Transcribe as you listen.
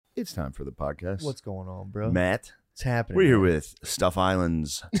It's time for the podcast. What's going on, bro? Matt? What's happening? We're here man? with Stuff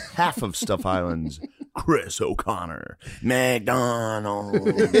Island's, half of Stuff Island's, Chris O'Connor. McDonald's.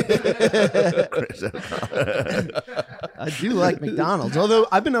 Chris O'Connor. I do like McDonald's, although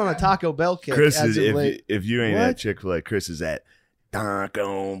I've been on a Taco Bell kick Chris as is, of late. if you ain't What? at Chick-fil-A, Chris is at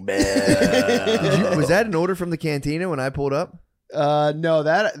Taco Bell. Was that an order from the cantina when I pulled up? No,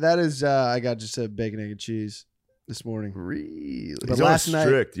 that is I got just a bacon, egg, and cheese this morning. Really? But He's last on a night-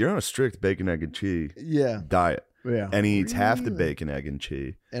 strict. You're on a strict bacon, egg, and cheese Yeah, diet. yeah. And he eats half the Really? bacon, egg, and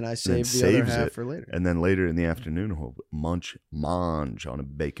cheese. And I then saved the other saves half it. for later. And then later in the afternoon, he'll mange on a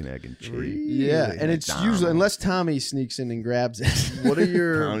bacon, egg, and cheese. Yeah, Really? and it's McDonald's. usually unless Tommy sneaks in and grabs it. What are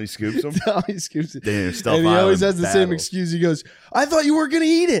your? Tommy scoops them. Tommy scoops it. Damn, Stuff And he always Island has the same battle. excuse. He goes, "I thought you were gonna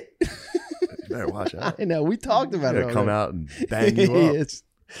eat it." You better watch out. I know. We talked about it. Gotta come already. out and bang you up.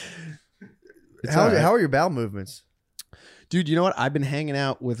 It's How, all right. how are your bowel movements? Dude, you know what? I've been hanging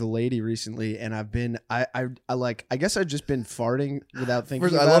out with a lady recently, and I've been, I guess I've just been farting without thinking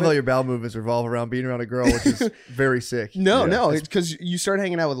First, I about love it. how your bowel movements revolve around being around a girl, which is very sick. No, Yeah. no, it's because you start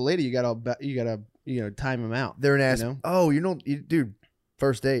hanging out with a lady, you gotta time them out. They're an ass. You know? Oh, dude.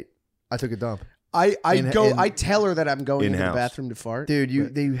 First date, I took a dump, I In- I tell her that I'm going into the In-house. bathroom to fart. dude.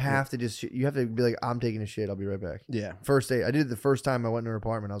 You but- have to just you have to be like, I'm taking a shit. I'll be right back. yeah, First date, I did it the first time I went to her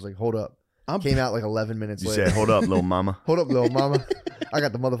apartment. I was like, hold up. I'm Came out like 11 minutes You later. say, hold up, little mama. Hold up, little mama. I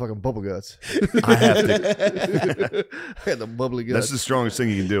got the motherfucking bubble guts. I have to. I got the bubbly guts. That's the strongest thing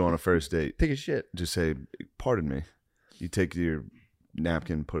you can do on a first date. Take a shit. Just say, pardon me. You take your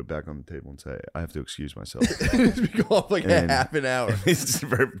napkin, put it back on the table, and say, I have to excuse myself. We go off like And- a half an hour.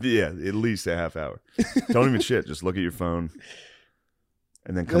 Yeah, at least a half hour. Don't even shit. Just look at your phone.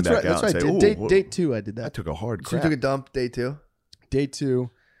 And then come that's back right. out That's and right. say, Date, "Ooh, date 2, I did I that. took a hard So you crap." took a dump, day 2. Date 2,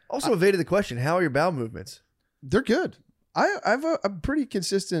 Also evaded the question. How are your bowel movements? they're good. I'm pretty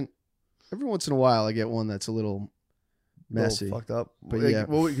consistent. Every once in a while, I get one that's a little messy. Little fucked up. But Like, yeah.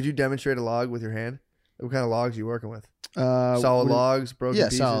 could you demonstrate a log with your hand? What kind of logs are you working with? Solid Solid logs, broken Yeah,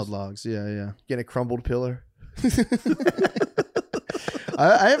 pieces? solid logs. Yeah, yeah. Getting a crumbled pillar?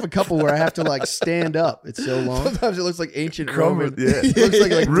 I have a couple where I have to like stand up. It's so long. Sometimes it looks like ancient Crumbled, Roman. yeah. It looks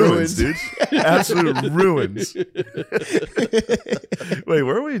like ruins, ruins. dude. Absolute ruins. Wait,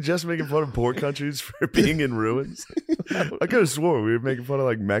 weren't we just making fun of poor countries for being in ruins? I could have swore we were making fun of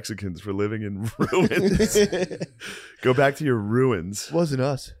like Mexicans for living in ruins. Go back to your ruins. Wasn't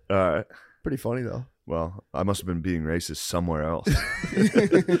us. All right. Pretty funny though. Well, I must have been being racist somewhere else.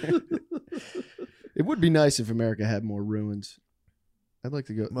 It would be nice if America had more ruins. I'd like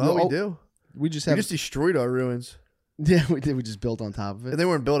to go. Well, No, we do. We just We have. just destroyed our ruins, Yeah, we did. We just built on top of it. and they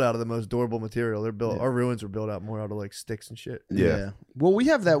weren't built out of the most durable material. They're built. Yeah. Our ruins were built out more out of like sticks and shit. Yeah. Well, we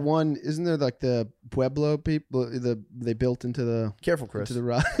have that one. Isn't there like the Pueblo people? They built into the Careful, Chris.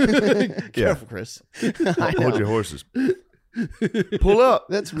 rock. Careful, Chris. I Hold know. your horses. Pull up.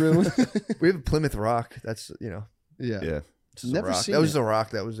 That's ruined. We have Plymouth Rock. That's yeah. Yeah. just Never a rock. seen That was it. just a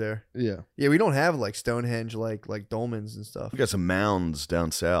rock that was there. Yeah. Yeah, we don't have like Stonehenge like Dolmens and stuff. We got some mounds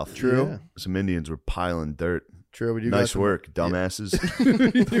down south. True. Yeah. Some Indians were piling dirt. True, we do. got Nice some- work, dumbasses.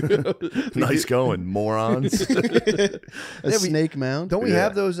 Nice going, morons. A Yeah, we- snake mound. Don't we Yeah.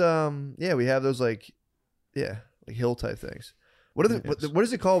 have those? Yeah, we have those like hill type things. What are the, Yes. what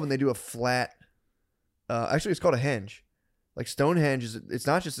is it called when they do a flat? Actually, it's called a henge. Like Stonehenge is. It's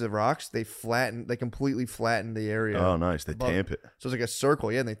not just the rocks. They completely flatten the area. Oh, nice. They Above. tamp it. So it's like a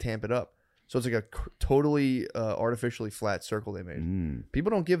circle. Yeah, and they tamp it up. So it's like a totally artificially flat circle they made. Mm. People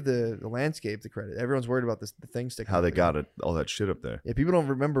don't give the landscape the credit. Everyone's worried about the thing sticking. How up they there. got it, all that shit up there. Yeah, people don't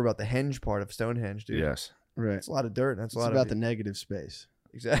remember about the henge part of Stonehenge, dude. Yes. Right. It's a lot of dirt. And that's It's a lot about of the negative space.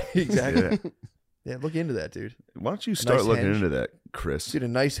 exactly. Exactly. Yeah. Yeah, look into that, dude. Why don't you start nice looking henge. into that, Chris? Dude, a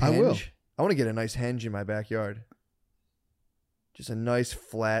nice henge. I will. I want to get a nice henge in my backyard. Just a nice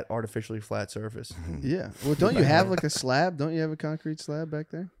flat, artificially flat surface. Yeah. Well, don't you have like a slab? Don't you have a concrete slab back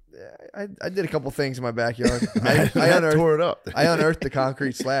there? Yeah, I did a couple things in my backyard. I Matt unearthed tore it up. I unearthed the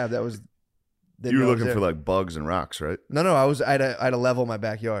concrete slab that was. didn't You were know it was looking there. for like bugs and rocks, right? No, I had to level my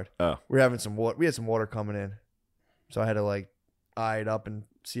backyard. Oh. We were having some water. We had some water coming in, so I had to like eye it up and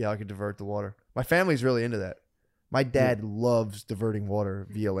see how I could divert the water. My family's really into that. My dad loves diverting water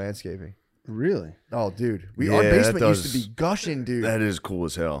via landscaping. Really? Oh, dude, Yeah, our that basement used to does- be gushing, dude. That is cool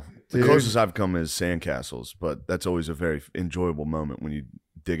as hell. The Dude. closest I've come is sandcastles, but that's always a very enjoyable moment when you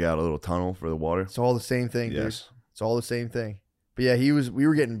dig out a little tunnel for the water. It's all the same thing, dude. Yes. It's all the same thing. But yeah, we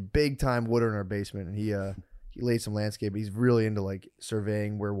were getting big time water in our basement, and he laid some landscape. He's really into like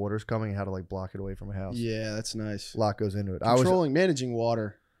surveying where water's coming and how to like block it away from a house. Yeah, that's nice. A lot goes into it. Managing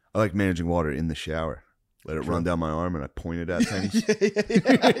water. I like managing water in the shower. let it run down my arm, and I pointed at things. You do.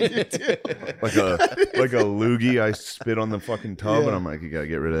 like a loogie. I spit on the fucking tub, and I'm like, you gotta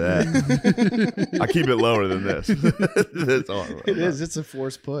get rid of that. I keep it lower than this. That's all. It is. It's a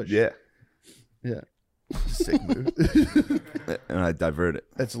forced push. Yeah. Yeah. Sick move. And I divert it.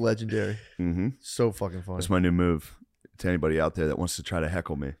 That's legendary. Mm-hmm. So fucking funny. That's my new move. To anybody out there that wants to try to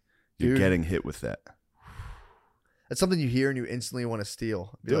heckle me, you're Dude. getting hit with that. That's something you hear and you instantly want to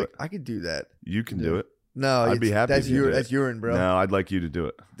steal. Be Do like, it. I could do that. You can do it. No, I'd be happy That's if you did That's it. urine, bro. No, I'd like you to do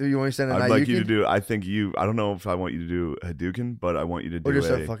it. Do you want to send an I'd like you to do. I think you. I don't know if I want you to do Hadouken, but I want you to do or just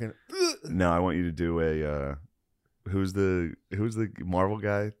a a. fucking. No, I want you to do a. Who's the Marvel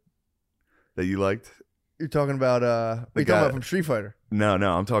guy that you liked? You're talking about you're guy- talking about from Street Fighter. No,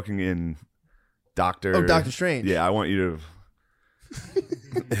 I'm talking in Doctor. Oh, Doctor Strange. Yeah, I want you to.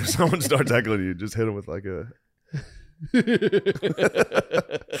 If someone starts heckling you, just hit them with like a.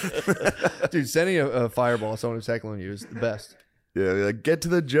 Dude, sending a fireball at someone who's heckling you is the best. Yeah, like, get to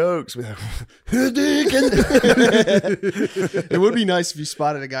the jokes. It would be nice if you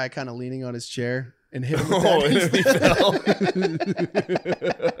spotted a guy kind of leaning on his chair and hit him with Oh, that.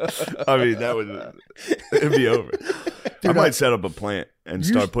 I mean, that would it'd be over. Dude, I might set up a plant and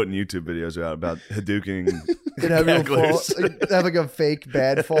You start putting YouTube videos out about Hadoukening And have him fall, hecklers. have like a fake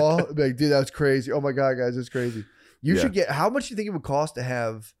bad fall. Be like, dude, that was crazy. Oh my god, guys, that's crazy. You Yeah. should get. How much do you think it would cost to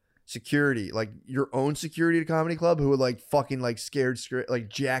have security, like your own security at a comedy club, who would like fucking like scared, like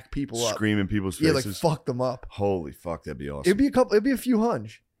jack people up, Scream in people's yeah, faces. like fuck them up. Holy fuck, that'd be awesome. It'd be a couple. It'd be a few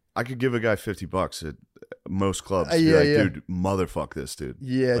hunch. I could give a guy $50 at most clubs. Yeah, Be like, yeah. dude, motherfuck this dude.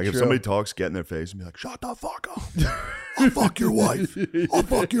 Yeah, Like if true. somebody talks, get in their face and be like, shut the fuck up. I'll fuck your wife. I'll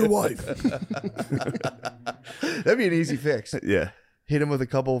fuck your wife. That'd be an easy fix. Yeah. Hit him with a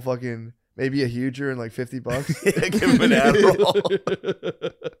couple fucking maybe a huger and like $50. Yeah, give him an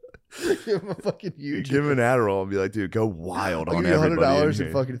Adderall. Give him a fucking huge. Give him an Adderall and be like, dude, go wild I'll on give you everybody. in $100 and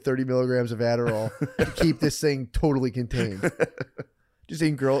here. fucking 30 milligrams of Adderall to keep this thing totally contained. Just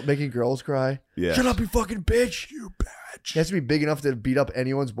making girls cry. Yeah. Shut up, you fucking bitch. You bitch. He has to be big enough to beat up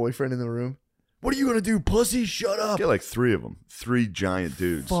anyone's boyfriend in the room. What are you gonna do, pussy? Shut up. Get like 3 of them. 3 giant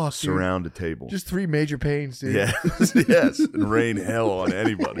dudes Fuck, dude. surround a table. Just 3 major pains, dude. Yeah. Yes. And rain hell on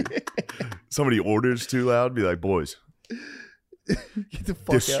anybody. Somebody orders too loud, be like, boys, Get the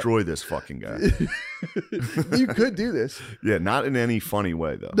fuck destroy this fucking guy. out. You could do this. Yeah, not in any funny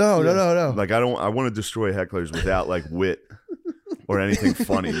way though. No. Like I want to destroy hecklers without like wit or anything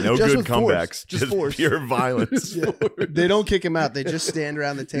funny. No Just good with force. comebacks. Just force. Pure violence. They don't kick him out. They just stand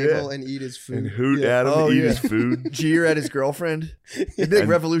around the table and eat his And food. hoot at him, Oh, eat yeah. his food. Jeer at his girlfriend. They'd be like And-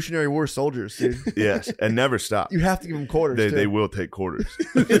 Revolutionary War soldiers, dude. Yes, and never stop. You have to give them quarters. They too. will take quarters.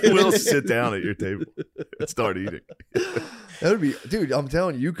 They will sit down at your table and start eating. That would be, dude. I'm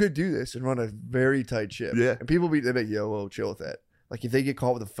telling you, you could do this and run a very tight ship. Yeah. and people they'd be like, yo, whoa, chill with that. Like if they get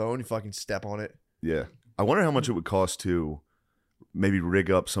caught with a phone, you fucking step on it. Yeah. I wonder how much it would cost to maybe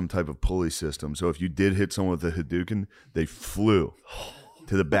rig up some type of pulley system. So if you did hit someone with a Hadouken, they flew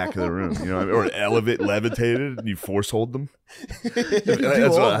to the back of the room, you know, what I mean? Or levitated, and you force hold them.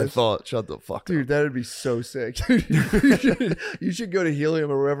 That's all what I this. thought. Shut the fuck Dude, up. that would be so sick. You should go to Helium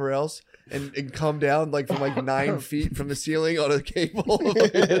or wherever else and come down like from like 9 feet from the ceiling on a cable.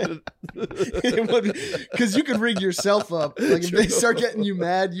 Because you could rig yourself up. Like if they start getting you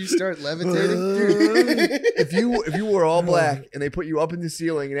mad, you start levitating. Dude. if you wore all black and they put you up in the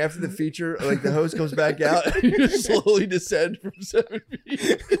ceiling and after the feature, like the host comes back out and you slowly descend from 7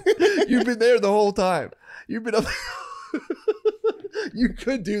 feet. You've been there the whole time. You've been up. You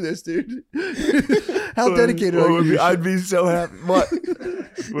could do this, dude. How dedicated What are would you? be- I'd be so happy. What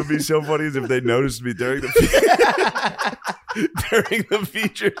would be so funny is if they noticed me during the during the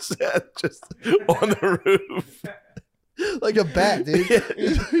feature set, just on the roof. Like a bat, dude.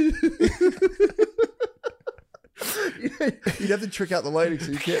 You'd have to trick out the lighting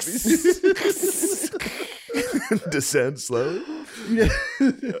so you can't be. Descend slowly. Yeah.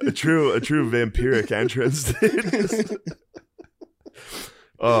 A true vampiric entrance. Dude.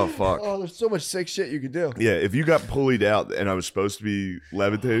 Oh fuck. Oh, there's so much sick shit you could do. Yeah, if you got pulleyed out and I was supposed to be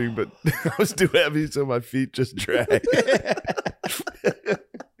levitating, but I was too heavy, so my feet just dragged.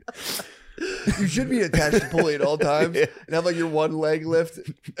 You should be attached to pulley at all times Yeah. and have like your one leg lift.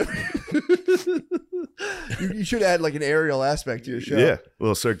 You should add like an aerial aspect to your show. Yeah, a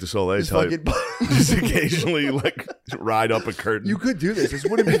little Cirque du Soleil Just type. fucking- Just occasionally like ride up a curtain. You could do this. This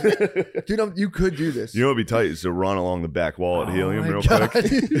wouldn't be, dude. You could do this. You know what'd be tight is to run along the back wall at Helium my real God.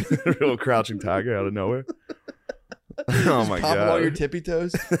 quick. Real crouching tiger out of nowhere. Oh my Pop along your god. tippy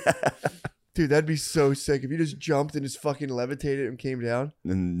toes. Dude, that'd be so sick if you just jumped and just fucking levitated and came down.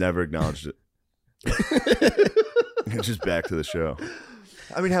 And never acknowledged it. Just back to the show.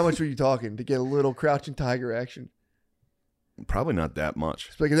 I mean, how much were you talking to get a little Crouching Tiger action? Probably not that much.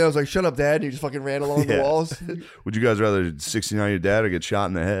 It's like, and I was like, shut up, Dad. And you just fucking ran along the Yeah. walls. Would you guys rather 69 your dad or get shot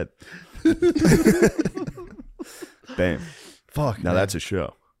in the head? Bam. Fuck. Now man. that's a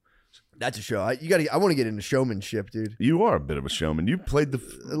show. That's a show. I want to get into showmanship, dude. You are a bit of a showman. You played the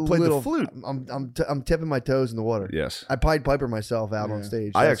flute. I'm tipping my toes in the water. Yes. I Pied Piper myself out on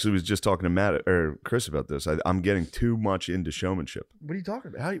stage. I That's- actually was just talking to Matt or Chris about this. I'm getting too much into showmanship. What are you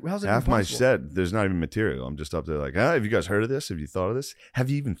talking about? How's that Half even my possible? set, there's not even material. I'm just up there like, have you guys heard of this? Have you thought of this?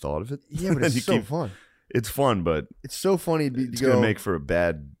 Have you even thought of it? Yeah, but And you it's so keep- fun. It's fun, but It's so funny to it's go. going to make for a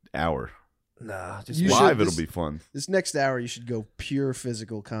bad hour. Nah, just You wait. should- Live, this- it'll be fun. This next hour, you should go pure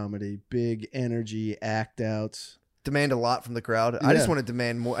physical comedy, big energy, act outs. demand a lot from the crowd. I just Yeah. want to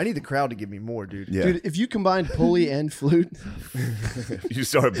demand more. I need the crowd to give me more, dude. Yeah. Dude, if you combined pulley and flute, You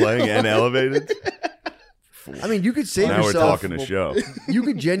start playing and elevated. I mean, you could save Now we're yourself. talking a show. You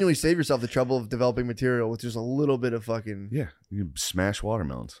could genuinely save yourself the trouble of developing material with just a little bit of fucking Yeah. You can smash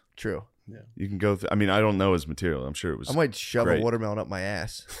watermelons. true. You can go. I mean, I don't know his material. I'm sure it was I might shove great. a watermelon up my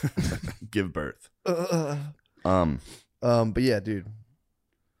ass. give birth. But yeah, dude.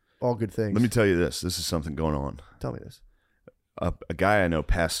 All good things. Let me tell you this. This is something going on. tell me this. A guy I know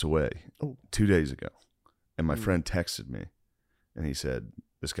passed away Oh. 2 days ago, and my friend texted me, and he said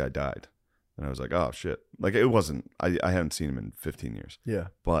this guy died, and I was like, oh shit! Like it wasn't. I hadn't seen him in 15 years, Yeah.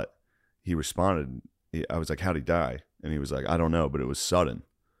 but he responded. I was like, how'd he die? And he was like, I don't know, but it was sudden.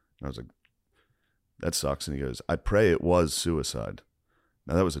 And I was like, that sucks. And he goes, I pray it was suicide.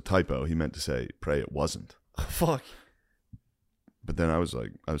 Now that was a typo. He meant to say, pray it wasn't. Fuck. But then I was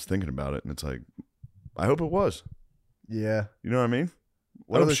thinking about it, and it's like, I hope it was. Yeah. You know what I mean?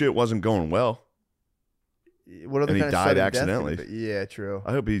 What I hope other- shit wasn't going well. What other And he kind of died sudden death accidentally. thing? Yeah, true.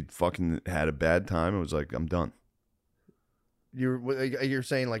 I hope he fucking had a bad time and was like, I'm done. You're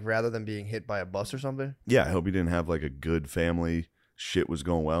saying like rather than being hit by a bus or something? Yeah, I hope he didn't have like a good family. Shit was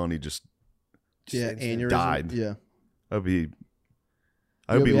going well, and he just. yeah, instant aneurysm. died. Yeah. I hope he. You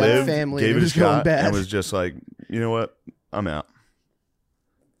I hope he hope he had a lived, family gave and it it a was going shot, bad. and was just like, you know what, I'm out.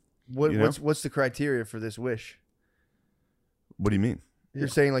 You know? What's the criteria for this wish? What do you mean? You're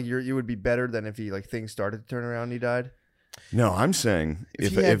saying like you would be better than if he like things started to turn around and he died? No, I'm saying If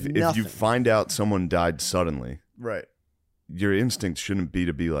if he had if you nothing. find out someone died suddenly, Right. your instinct shouldn't be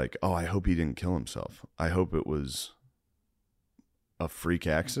to be like, oh, I hope he didn't kill himself. I hope it was a freak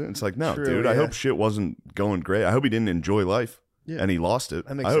accident. It's like, no, True, dude, I yeah. hope shit wasn't going great. I hope he didn't enjoy life Yeah. and he lost it.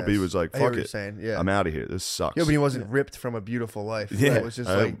 That makes I hope he sense. was like, I hear fuck what you're it. saying. Yeah. I'm out of here. This sucks. Yeah, but he wasn't ripped from a beautiful life. Yeah. It was just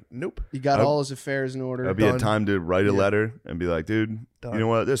I like, hope- nope. He got I- all his affairs in order. I'd be had done. time to write a Yeah. letter and be like, dude, Done. you know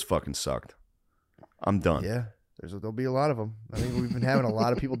what? This fucking sucked. I'm done. Yeah. There'll be a lot of them. I think we've been having a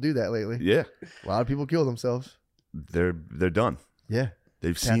lot of people do that lately. Yeah. A lot of people kill themselves. They're done. Yeah.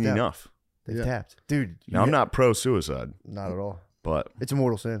 They've Tapped seen out. enough. They've Yeah. tapped. Dude. Now, I'm not pro suicide, Not at all. but It's a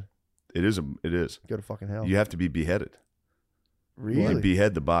mortal sin. it is. It is. Go to fucking hell. You have to be beheaded. Really? You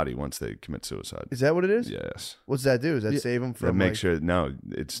behead the body once they commit suicide. Is that what it is? Yes. What's that do? Does that Yeah. save them That from makes sure. No,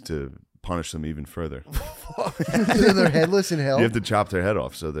 it's to punish them even further. then they're headless in hell? You have to chop their head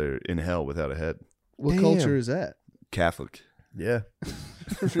off so they're in hell without a head. What Damn. culture is that? Catholic. Yeah.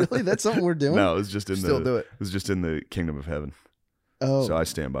 Really? That's something we're doing? No, it was just in Still the. do it. It was just in the kingdom of heaven. Oh. So I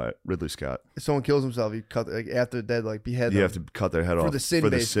stand by it. Ridley Scott. If someone kills himself, you cut like after they're dead, like behead You them. have to cut their head For off the sin, for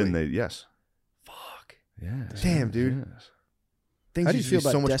the sin basically. they. Yes. Fuck. Yes. Damn, dude. Yes. Things How do you used to feel be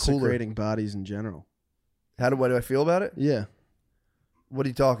about so much desecrating bodies in general? cooler. What do I feel about it? Yeah. What are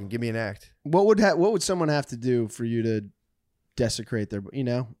you talking? Give me an act. What would someone have to do for you to desecrate their,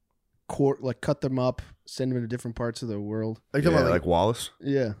 like cut them up, send them to different parts of the world? Are you Yeah, talking about like Wallace.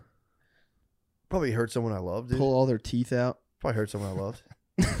 Yeah. probably hurt someone I loved, dude? Pull all their teeth out. Probably hurt someone I loved.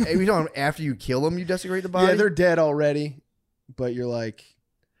 Hey, we talking after you kill them, you desecrate the body? Yeah, they're dead already, but you're like,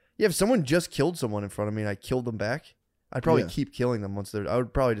 Yeah, if someone just killed someone in front of me and I killed them back, I'd probably Yeah. keep killing them once they're. I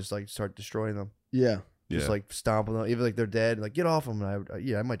would probably just like start destroying them, yeah. just Yeah. like stomping them, even like they're dead. Like get off them, and I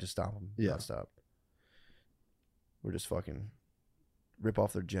would. I might just stomp them. Yeah. Not stop. We're just fucking rip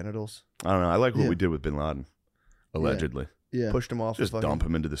off their genitals, I don't know. I like what Yeah. we did with Bin Laden. Allegedly, Yeah. push them off. just the fucking, dump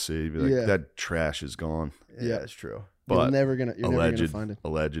him into the sea. Be like, Yeah. that trash is gone. Yeah, Yeah. that's true. You're But never gonna find it.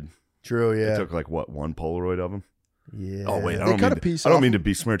 alleged. True. They Yeah. took like what, one Polaroid of him? Yeah. Oh wait, I They don't cut mean a piece I don't off mean him. to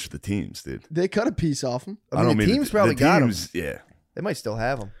besmirch the teams, dude. They cut a piece off them. I mean, don't the mean teams to, probably the got 'em. teams, yeah. They might still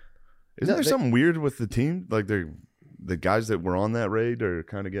have them. Isn't No, there they- something weird with the team? Like the guys that were on that raid are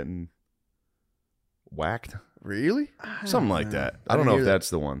kind of getting whacked, Really? something like that. I I don't didn't know hear if that. that's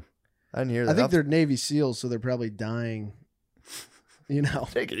the one. I didn't hear that. I think they're Navy SEALs, so they're probably dying. You know,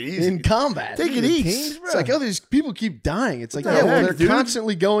 Take it easy. in combat. Take it Teams, easy. bro. It's like, oh, these people keep dying. It's like, the yeah, well, heck, they're dude?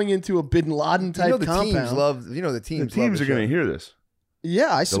 constantly going into a Bin Laden type the compound. teams love. You know the The teams. teams are going to hear this.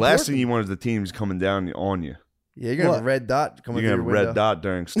 Yeah, I The support last thing them. you want is the teams coming down on you. Yeah, you're gonna have a What? red dot coming You're through going to your have a window. red dot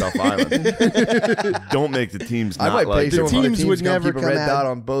during Stuff Island. Don't make the teams I not might pay like some The of my teams teams would to come never keep a come red out- dot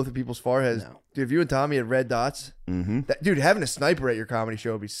on both of people's foreheads. No. Dude, if you and Tommy had red dots, Mm-hmm. dude, having a sniper at your comedy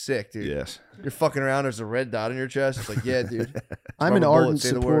show would be sick, dude. Yes. You're fucking around, there's a red dot on your chest. It's like, yeah, dude. I'm Rubber an bullet, ardent say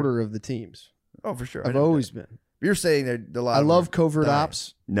the word. supporter of the teams. Oh, for sure. I've always been. You're saying that a lot. I of them love are covert dying.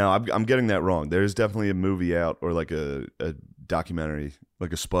 ops. No, I'm getting that wrong. There's definitely a movie out or like a documentary,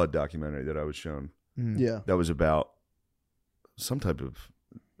 like a Spud documentary that I was shown. Mm. Yeah. That was about some type of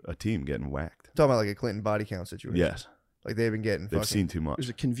a team getting whacked. Talking about like a Clinton body count situation. Yes. Like they've been getting They've fucking. seen too much. There's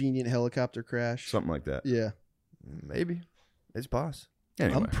a convenient helicopter crash. Something like that. Yeah. Maybe. It's possible.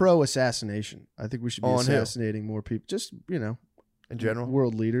 Anyway. I'm pro assassination. I think we should be On who? assassinating more people. Just, In general.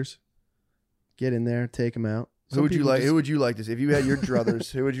 world leaders. Get in there, take them out. Who would you like? Who would you like to see? If you had your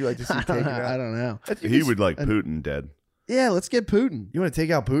druthers, who would you like to see I taken don't, out? I don't know. I think He it's- would like Putin dead. Yeah, let's get Putin. You want to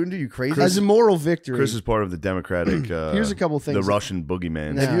take out Putin? Do you crazy? As a moral victory. Chris is part of the Democratic. Here's a couple things. The Russian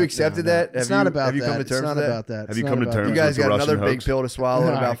boogeyman. No, Have you accepted no, no. that? It's Have not you- about have you that. come to It's terms not with that? about that. Have It's you not come to about terms You that. with guys the got Russian another big hoax? pill to swallow in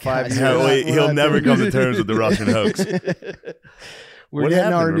All about right, 5 guys. years. No, wait, We're he'll not never doing come to it. terms with the Russian hoax. We're What getting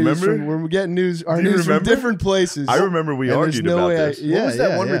happened? our news Remember? from we're getting news our Do you news from remember? different places. I remember we And there's argued no about way this. yeah, What was that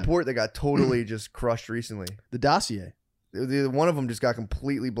yeah, one yeah. report that got totally just crushed recently? The dossier. One of them just got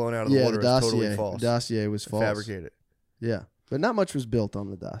completely blown out of the Yeah, water. the It's dossier. totally false. The dossier was false. Fabricated. Yeah, but not much was built on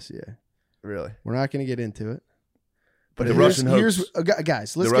the dossier. Really. We're not going to get into it. But the here's- Russian hoax. here's-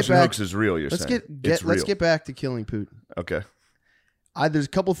 guys, The let's get Russian back. hoax is real. You're Let's saying let's real. get back to killing Putin. Okay. There's a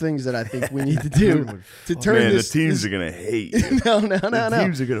couple things that I think we need to do to turn Man, this. the teams this- are gonna hate. You. no, The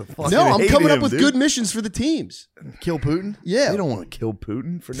teams are gonna fucking No, I'm hate coming up him, with dude. good missions for the teams. Kill Putin? Yeah. They don't want to kill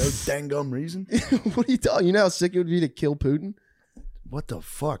Putin for no dangum reason. What are you talking? You know how sick it would be to kill Putin What the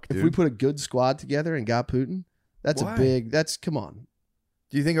fuck, dude? if we put a good squad together and got Putin. That's Why? a big. That's come on.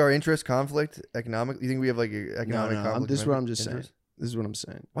 Do you think our interest conflict economic? Do you think we have like an economic no, conflict? this is of what I'm just interest? saying. This is what I'm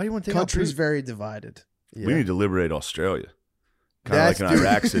saying. Why do you want to take Country's out Putin? very divided. Yeah. We need to liberate Australia. Kind of like That's- an dude.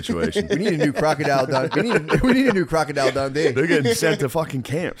 Iraq situation. We need a new crocodile Dundee. We need a new crocodile Dundee. They're getting sent to fucking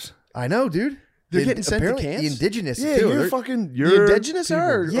camps. I know, dude. They're getting sent to apparently camps? The indigenous Yeah, too. you're They're- fucking. The You're indigenous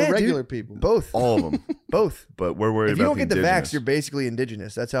are Yeah, dude. regular people. both. all of them. Both. But we're worried If you about don't get the vax, indigenous. you're basically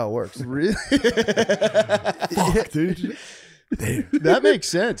indigenous. That's how it works. Really? Fuck, dude. That makes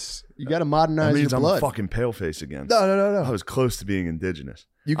sense. You got to That modernize means your I'm blood. fucking paleface again. No. I was close to being indigenous.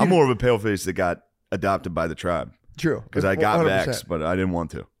 You I'm can- more of a paleface that got adopted by the tribe True. because I got 100%. vax, but I didn't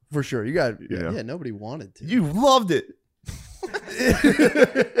want to. For sure. You got You know? Yeah, nobody wanted to. You loved it.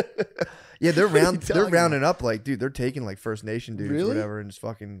 Yeah, they're What are you they're talking rounding up like, dude, they're taking like First Nation dudes Really? or whatever and just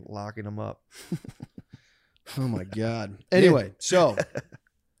fucking locking them up. Oh my god. Anyway, so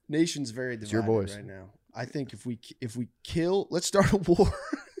nation's very divided your boys. right now. I think if we kill, let's start a war.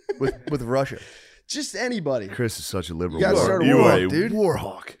 with Russia. Just anybody. Chris is such a liberal. You gotta war- start a you war, are a dude. war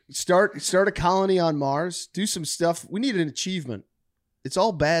hawk. Start a colony on Mars. Do some stuff. We need an achievement. It's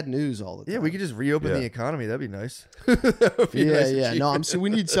all bad news all the time. Yeah, we could just reopen Yeah. the economy. That'd be nice. That would be a Yeah, nice yeah. No, achievement. I'm saying we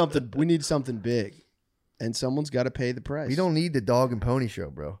need something. We need something big, and someone's got to pay the price. We don't need the dog and pony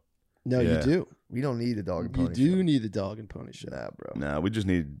show, bro. No, Yeah. you do. We don't need the dog and You pony do show. need the dog and pony show. Nah, bro. Nah, we just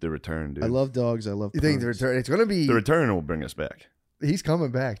need the return, dude. I love dogs. I love. You think the ponies. return? It's gonna be. the return will bring us back. He's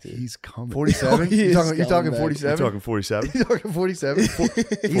coming back, dude. He's coming. 47. He You is talking coming back. 47? We're talking 47. He's talking 47. He's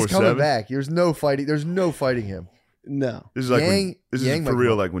 47? coming back. There's no fighting. There's no fighting him. No. This is like Yang- this Yang is for might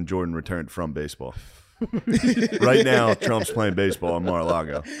real, come. like when Jordan returned from baseball. Right now, Trump's playing baseball in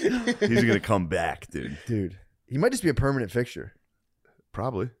Mar-a-Lago. He's gonna come back, dude. Dude, he might just be a permanent fixture.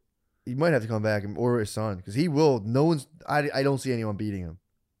 Probably. He might have to come back, or his son, because he will. No one's. I don't see anyone beating him.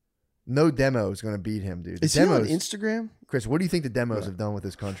 No demo is going to beat him, dude. The Is he on demos, Instagram? Chris, what do you think the demos have done with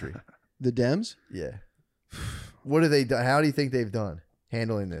this country? The Dems? Yeah. What have they done? How do you think they've done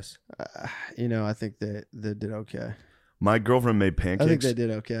handling this? I think they did okay. My girlfriend made I think pancakes they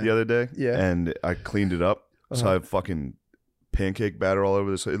did okay. the other day. Yeah. And I cleaned it up. So Uh-huh. I have fucking pancake batter all over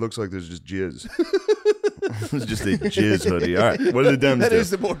this. It looks like there's just jizz. It's just a jizz hoodie. All right. What do the Dems That do? is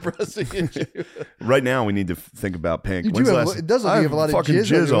the more pressing issue. Right now, we need to think about pancakes. You do have- it does look like I you have a lot of fucking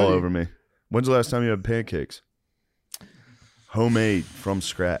jizz on your all hoodie. over me. When's the last time you had pancakes? Homemade from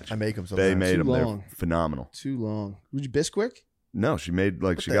scratch. I make them They sometimes. made Too them. They're long. phenomenal. Too long. Would you Bisquick? No, she made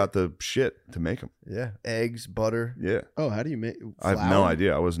she got the shit to make them. Yeah. Eggs, butter. Yeah. Oh, how do you make? I have no flour?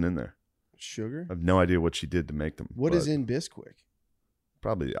 idea. I wasn't in there. Sugar. I have no idea what she did to make them. What is but in Bisquick?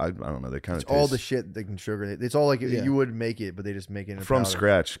 Probably, I don't know. They kind of It's all the shit they can sugar. It's all like Yeah. you would make it, but they just make it in a from powder.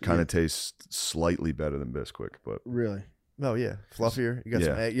 scratch. Kind of tastes slightly better than Bisquick, but Really? Oh yeah, fluffier. You got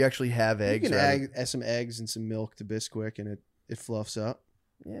some. Yeah. You actually have eggs. You can rather- add some eggs and some milk to Bisquick, and it fluffs up.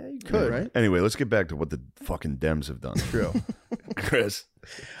 Yeah, you could. right? anyway, let's get back to what the fucking Dems have done. True. Chris,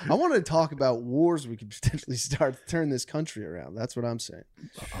 I wanted to talk about wars we could potentially start to turn this country around. That's what I'm saying.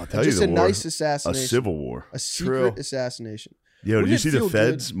 I'll tell you Just the a war. nice A assassination, civil war. a secret True. assassination. Yo, did Wouldn't you it see the feel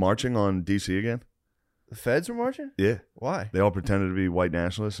feds marching on DC again? The feds were marching. Yeah, Why? they all pretended to be white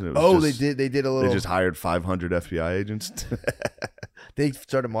nationalists. And it was Oh, just, they did. They did a little. They just hired 500 FBI agents. They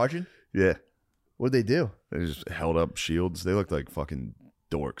started marching. Yeah, What'd they do? they just held up shields. They looked like fucking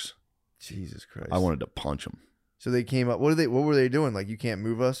dorks. Jesus Christ. I wanted to punch them. So they came up. What were they doing? Like, you can't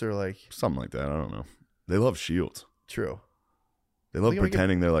move us, or like? Something like that. I don't know. They love shields. True. They love Think I might get-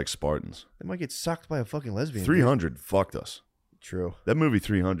 pretending they're like Spartans. They might get sucked by a fucking lesbian. 300 fucked us. True. That movie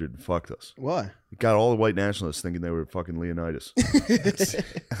 300 fucked us. Why? It got all the white nationalists thinking they were fucking Leonidas.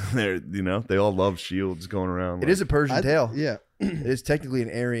 They're, they all love shields going around. It is a Persian tale. Yeah. It is technically an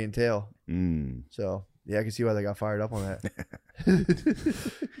Aryan tale. Mm. So yeah, I can see why they got fired up on that.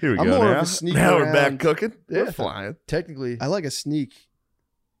 Here we I'm go. more of Now, a sneak now we're back around. cooking. Yeah. We're flying. Technically, I like a sneak.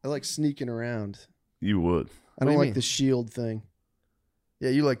 I like sneaking around. You would. I What do don't you like mean? the shield thing. yeah,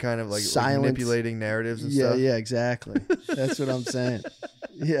 you like kind of like Silence. manipulating narratives and Yeah, stuff. yeah, exactly. That's what I'm saying.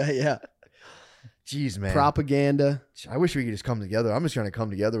 Yeah. Jeez, man. Propaganda. I wish we could just come together. I'm just trying to come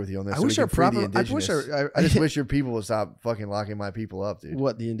together with you on this. I so we wish can our free the I wish indigenous. our I just wish your people would stop fucking locking my people up, dude.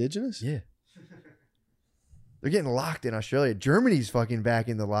 what, the indigenous? Yeah. They're getting locked in Australia. Germany's fucking back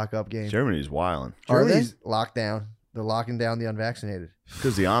in the lockup game. Germany's wilding. Are they? Germany's locked down. They're locking down the unvaccinated.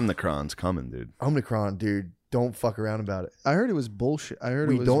 Because the Omicron's coming, dude. Omicron, dude. Don't fuck around about it. I heard it was bullshit. I heard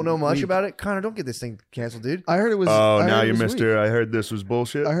We it was don't know much weak. about it. Connor, don't get this thing canceled, dude. I heard it was. Oh, I now heard it you was missed weak. her. I heard this was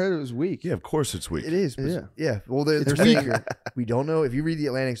bullshit. I heard it was weak. Yeah, of course it's weak. It is. But Yeah. yeah. Well, they're It's saying weaker. we don't know. If you read the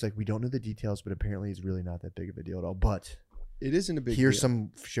Atlantic, it's like we don't know the details, but apparently it's really not that big of a deal at all. But It isn't a big. here's deal.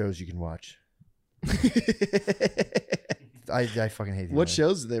 some shows you can watch. I fucking hate these. What man.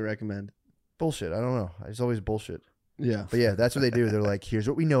 shows do they recommend? Bullshit. I don't know. It's always bullshit. Yeah. But yeah, that's what they do. They're like, here's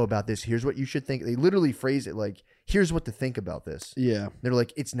what we know about this. Here's what you should think. They literally phrase it like, here's what to think about this. Yeah. They're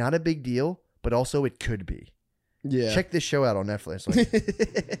like, it's not a big deal, but also it could be. Yeah. Check this show out on Netflix. Like,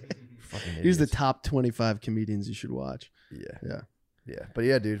 fucking Here's the idiots. top 25 comedians you should watch. Yeah. Yeah. Yeah. But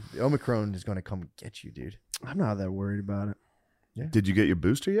yeah, dude, the Omicron is going to come get you, dude. I'm not that worried about it. Did you get your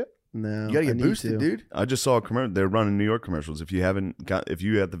booster yet? No. You got to I get need boosted, to. dude. I just saw a commercial. They're running New York commercials. If you had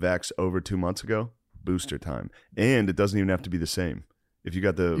the vax over 2 months ago, booster time. And it doesn't even have to be the same. If you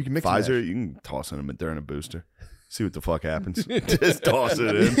got the You can mix and Pfizer, match. you can toss it in during a booster. See what the fuck happens. Just toss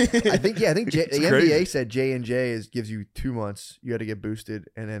it in. I think the It's NBA crazy. said J&J gives you 2 months. You got to get boosted,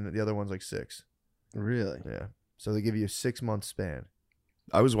 and then the other one's like 6. Really? Yeah. So they give you a 6-month span.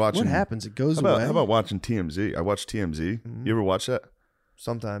 I was watching. What happens? It goes How about, away. how about watching TMZ? I watched TMZ. Mhm. You ever watch that?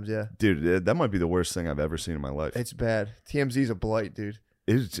 Sometimes, yeah. Dude, that might be the worst thing I've ever seen in my life. It's bad. TMZ's a blight, dude.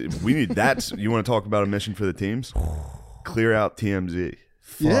 We need that. You want to talk about a mission for the teams? Clear out TMZ.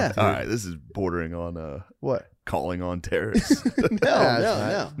 Yeah. Fuck, All dude. right, this is bordering on What? calling on terrorists. No, Nah, it's no.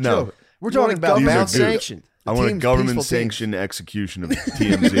 not. No. Joe, we're You want talking a about government These are bouncing. good. sanctioned. I want a teams, government peaceful teams. sanctioned execution of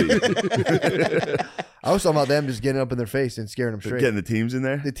TMZ. I was talking about them just getting up in their face and scaring them straight. Getting the teams in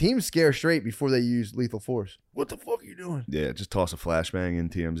there. The teams scare straight before they use lethal force. What the fuck are you doing? Yeah, just toss a flashbang in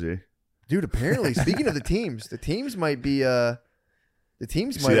TMZ. Dude, apparently, speaking of the teams might be the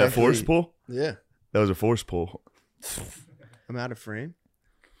teams See might that actually, force pull? Yeah. That was a force pull. I'm out of frame.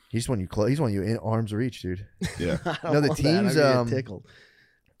 He's one you in arm's reach, dude. Yeah. I don't No, the want that. teams, I'm gonna um, get tickled.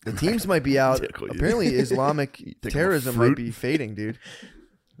 The teams might be out. Tickle you. Apparently, Islamic You think I'm a terrorism fruit? might be fading, dude.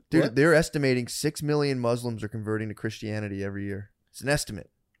 Dude, What? they're estimating 6 million Muslims are converting to Christianity every year. It's an estimate.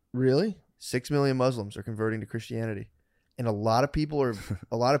 Really? 6 million Muslims are converting to Christianity, and a lot of people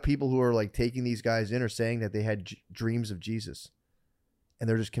who are like taking these guys in are saying that they had dreams of Jesus, and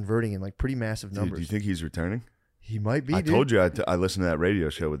they're just converting in like pretty massive Dude, numbers. do you think he's returning? He might be. I dude. told you I listened to that radio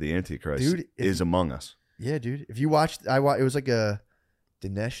show with the Antichrist. Dude, if- is among us. Yeah, dude. If you watched, it was like a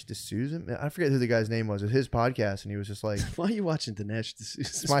Dinesh D'Souza. I forget who the guy's name was. It was his podcast, and he was just like, Why are you watching Dinesh?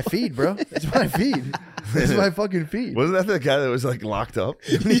 "It's my feed, bro. It's my feed. It's my fucking feed." Wasn't that the guy that was like locked up?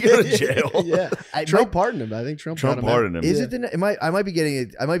 Didn't he go to jail? Yeah. Trump pardoned him. I think Trump got him out. pardoned him. Is Yeah. it Dinesh? I might be getting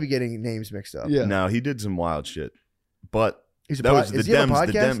it. I might be getting names mixed up. Yeah. No, he did some wild shit. But He's a that was the is he have a Dems.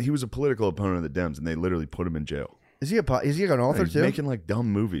 The podcast? He was a political opponent of the Dems, and they literally put him in jail. Is he is he like an author He's too? making like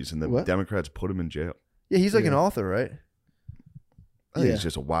dumb movies, and the What? Democrats put him in jail. Yeah, he's like an Yeah. author, right? I think Yeah. he's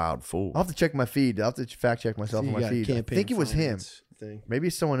just a wild fool. I'll have to check my feed. I'll have to fact check myself You on my got a feed. I campaign think it was him. finance thing. Maybe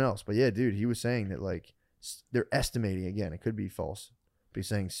it's someone else, but yeah, dude, he was saying that like they're estimating again. It could be false. But he's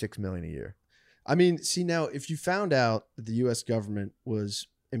saying 6 million a year. I mean, see now, if you found out that the U.S. government was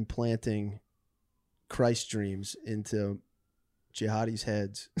implanting Christ dreams into jihadis'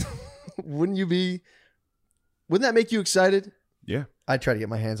 heads, wouldn't that make you excited? Yeah. I'd try to get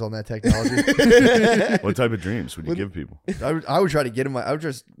my hands on that technology. What type of dreams would you give people? I would try to get him. I would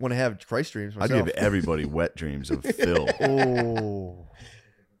just want to have Christ dreams myself. I'd give everybody wet dreams of Phil. Oh,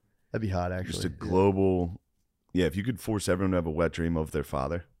 that'd be hot, actually. Just a global. Yeah, if you could force everyone to have a wet dream of their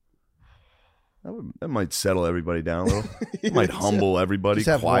father, that might settle everybody down a little. It might humble everybody, Just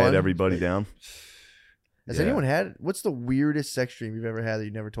have quiet one. everybody down. Has Yeah. anyone had? What's the weirdest sex dream you've ever had that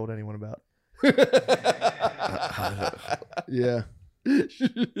you never told anyone about? Yeah.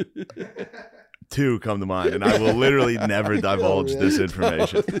 Two come to mind, and I will literally never divulge this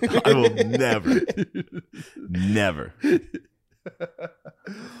information. I will never.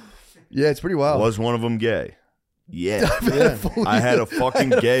 Yeah, it's pretty wild. Was one of them gay? Yeah. Yeah. I had a fucking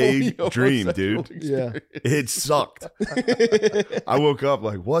gay dream, dude. Yeah. It sucked. I woke up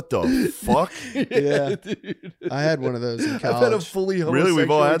like, what the fuck? Yeah. I had one of those in I've had a college. fully Really?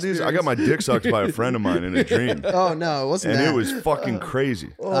 We've all homosexual had these? I got my dick sucked by a friend of mine in a dream. Oh no, it wasn't And that. it was fucking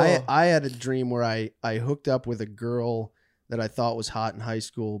crazy. Oh. I had a dream where I hooked up with a girl that I thought was hot in high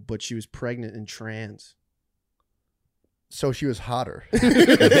school, but she was pregnant and trans. So she was hotter.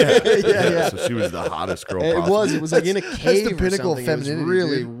 Yeah. So she was the hottest girl It possible. was. It was like in a That's cave. the pinnacle or of something. It was femininity,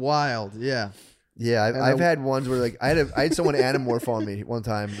 really dude. wild. Yeah. Yeah, And I've I- had ones where like I had someone anamorph on me one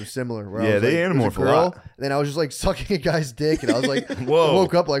time. It was similar. Where I Yeah, was, they like, it was anamorph a lot. And then I was just like sucking a guy's dick, and I was like, Whoa. I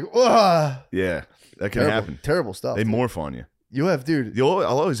woke up like, whoa, Yeah, that can terrible, happen. terrible stuff. They dude. morph on you. You have, dude. I'll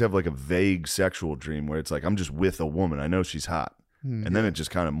always have like a vague sexual dream where it's like I'm just with a woman. I know she's hot. And then it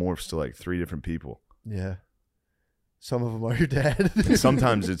just kind of morphs to like 3 different people. Yeah. Some of them are your dad. And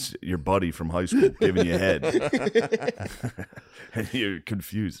sometimes it's your buddy from high school giving you head. And you're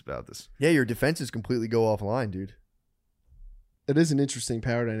confused about this. Yeah, your defenses completely go offline, dude. It is an interesting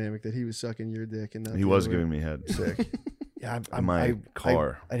power dynamic that he was sucking your dick and not He the was other way. giving me head. Sick. Yeah, In my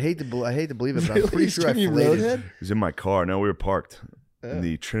car. I hate to believe it, but I'm Really? pretty sure I Jimmy filleted. Roadhead? He was in my car. No, we were parked Oh. in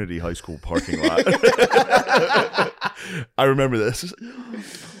the Trinity High School parking lot. I remember this.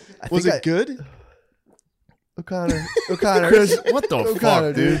 Was it good? O'Connor, Chris, what the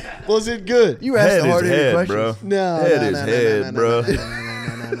O'Connor, fuck, dude? Was it good? You asked Head the is hard head, questions. bro. No. Head no, is no, no, head, no, bro. no,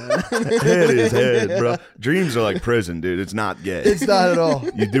 no, no, no, no, no. Head is head, bro. Dreams are like prison, dude. It's not gay. It's not at all.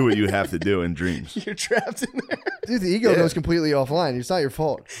 You do what you have to do in dreams. You're trapped in there. Dude, the ego Yeah. goes completely offline. It's not your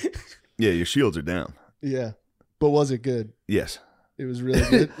fault. Yeah, your shields are down. Yeah. But was it good? Yes. It was really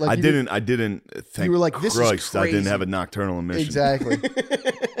good. Like I you didn't thank were like, "This is Christ I didn't crazy." have a nocturnal emission. Exactly.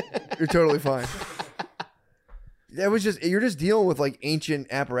 You're totally fine. That was just you're just dealing with like ancient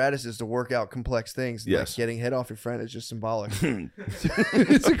apparatuses to work out complex things. And, Yes. like, getting head off your friend is just symbolic.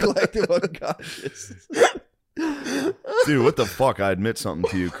 It's a collective unconscious. Dude, what the fuck? I admit something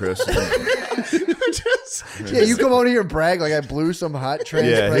to you, Chris. Yeah, you come over here and brag like I blew some hot trans.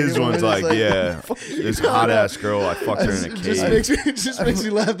 Yeah, pregnant his one's woman. It's like, yeah, this hot ass girl, I fucked her in a cave. it just makes me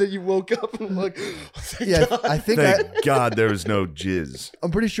laugh that you woke up and I'm like, oh, thank Yeah, God. I think Thank God there was no jizz.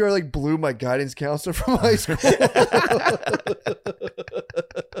 I'm pretty sure I like blew my guidance counselor from high school.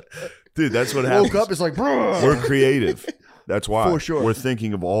 Dude, that's what happens. Woke up, it's like, "Bruh." We're creative. That's why. For sure. We're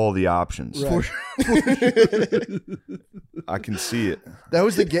thinking of all the options. Right. I can see it. That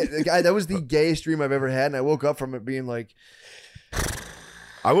was the guy. That was the gayest dream I've ever had, and I woke up from it being like,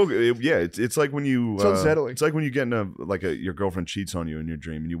 Yeah, it's like when you It's unsettling. It's like when you get in your girlfriend cheats on you in your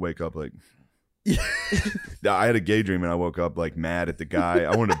dream and you wake up like I had a gay dream and I woke up like mad at the guy.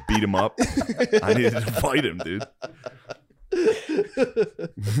 I wanted to beat him up. I needed to fight him, dude.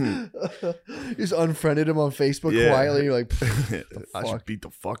 you just unfriended him on Facebook Yeah. quietly. You're like, I fuck? should beat the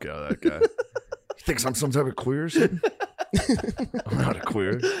fuck out of that guy. He thinks I'm some type of queer or something? I'm not a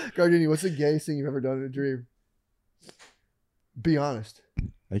queer. Gardini, what's the gayest thing you've ever done in a dream? Be honest.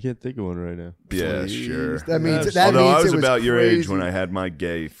 I can't think of one right now. Yeah, Please. sure. That means Although I was it about your age crazy. when I had my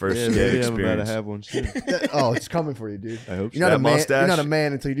first Yeah, gay maybe I'm about to experience. have one soon. Oh, it's coming for you, dude. I hope You're so. not a That man. mustache? You're not a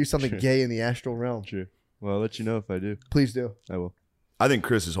man until you do something Sure. gay in the astral realm. True. Well, I'll let you know if I do. Please do. I will. I think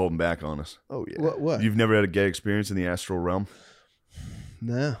Chris is holding back on us. Oh yeah. What? You've never had a gay experience in the astral realm?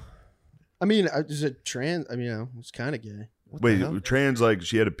 No. I mean, is it trans? I mean, it's kind of gay. What the hell? Wait, trans like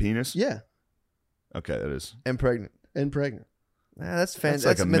she had a penis? Yeah. Okay, that is. And pregnant. And pregnant. Nah, that's That's fantastic.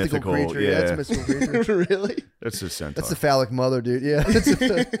 like That's a a mythical mythical- creature. Yeah, that's a yeah. mythical creature. Really? That's a centaur. That's the phallic mother, dude. Yeah. That's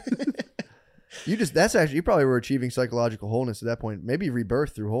actually you probably were achieving psychological wholeness at that point. Maybe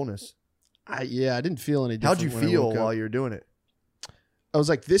rebirth through wholeness. I didn't feel any different. How'd you when I feel woke up. while you were doing it? I was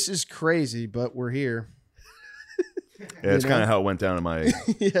like, this is crazy, but we're here. Yeah, it's You know? kind of how it went down in my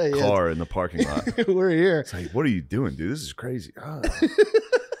yeah. car in the parking lot. We're here. It's like, what are you doing, dude? This is crazy.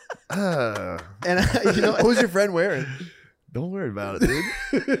 And What was your friend wearing? Don't worry about it,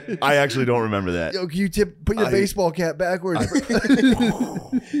 dude. I actually don't remember that. Yo, can you put your baseball cap backwards?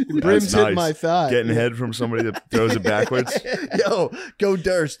 brims That's hit my thigh. Getting head from somebody that throws it backwards. Yo, go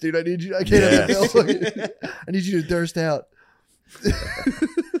Durst, dude. I need you. I can't have Yeah. the bill. I need you to Durst out.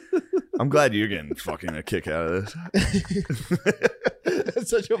 I'm glad you're getting fucking a kick out of this. That's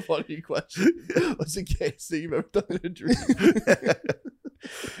such a funny question. What's the gayest thing you've ever done in a dream?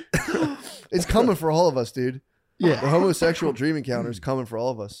 It's coming for all of us, dude. The Yeah. homosexual dream encounter is coming for all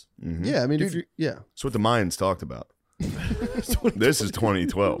of us. Mhm. Yeah. I mean, if Dude. you, yeah. That's what the Mayans talked about. This is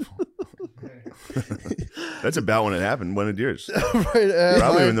 2012. That's about when it happened. When did yours? Right,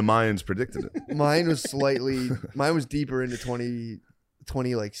 Probably when the Mayans predicted it. mine was deeper into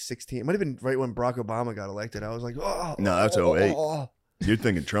 20 like 16. It might have been right when Barack Obama got elected. I was like, oh. No, that's 08. Oh. You're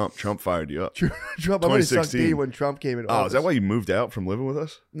thinking Trump. Trump fired you up. Trump, I might have sucked 2016. D when Trump came in Oh, office. is that why you moved out from living with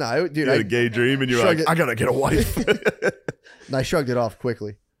us? No, dude, You had a gay dream and you were like, shrugged it- I gotta get a wife. I shrugged it off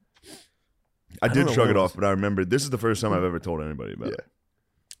quickly. I don't did know shrug what it it off, but I remember this is the first time I've ever told anybody about Yeah. it.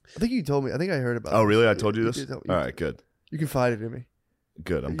 I think you told me. I think I heard about Oh, this. really? I told you You this? did tell- All right, good. You confided in me.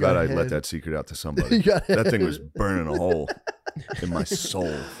 Good. I'm You glad got I ahead. let that secret out to You somebody. got That thing it. was burning a hole in my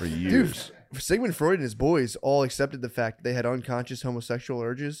soul for years. Sigmund Freud and his boys all accepted the fact that they had unconscious homosexual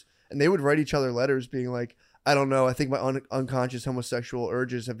urges, and they would write each other letters being like, I don't know, I think my unconscious homosexual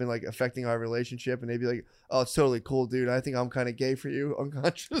urges have been like affecting our relationship, and they'd be like, oh, it's totally cool, dude. I think I'm kind of gay for you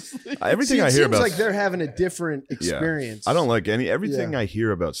unconsciously. Everything See, it I hear seems about like they're having a different experience. I don't like everything Yeah. I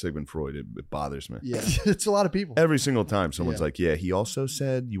hear about Sigmund Freud. It bothers me. Yeah. It's a lot of people. Every single time someone's Yeah. like, yeah, he also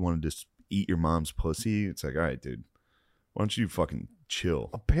said you wanted to eat your mom's pussy. It's like, all right, dude, why don't you fucking chill?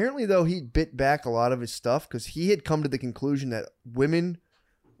 Apparently, though, he bit back a lot of his stuff because he had come to the conclusion that women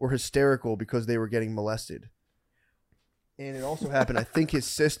were hysterical because they were getting molested. And it also happened, I think his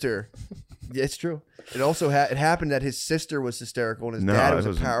sister, yeah, it's true. It also it happened that his sister was hysterical and his No, dad it was a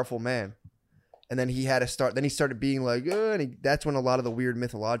wasn't. powerful man. And then he had to start, then he started being like, and that's when a lot of the weird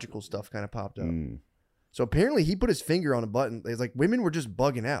mythological stuff kind of popped up. Mm. So apparently he put his finger on a button. It's like women were just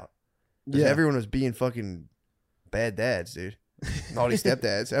bugging out. 'Cause Yeah. everyone was being fucking bad dads, dude. Naughty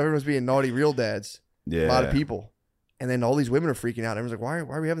stepdads. Everyone was being naughty real dads. Yeah. A lot of people. And then all these women are freaking out. Everyone's like, why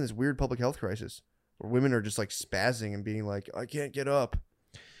are we having this weird public health crisis? Where women are just like spazzing and being like, I can't get up.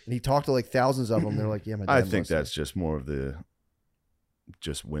 And he talked to like thousands of them. They're like, yeah, my dad I think molested me." that's just more of the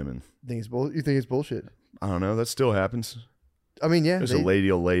just women. You think it's bullshit? I don't know. That still happens. I mean, yeah. There's a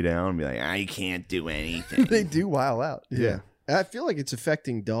lady will lay down and be like, I can't do anything. They do wild out. Yeah. I feel like it's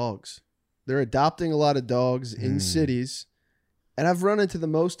affecting dogs. They're adopting a lot of dogs in cities. And I've run into the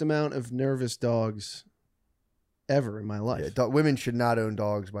most amount of nervous dogs ever in my life. Yeah, women should not own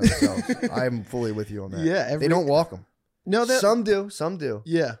dogs by themselves. I'm fully with you on that. Yeah, they don't walk them. No, that Some do. Some do.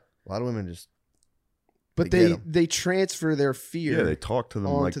 yeah, A lot of women just. but They get they 'em. they transfer their fear Yeah, they talk to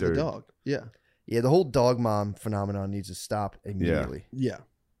them like onto they're the dog. Yeah, Yeah, the whole dog mom phenomenon needs to stop immediately. yeah.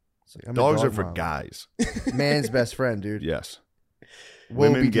 It's like, I'm a dogs dog are for mom. guys. Man's best friend, dude. Yes. Will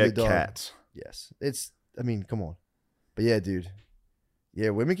Women be to the get dog. cats. Yes, it's. I mean, come on. But yeah, dude.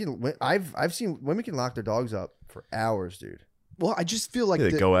 Yeah, women can. I've seen women can lock their dogs up for hours, dude. Well, I just feel like Yeah,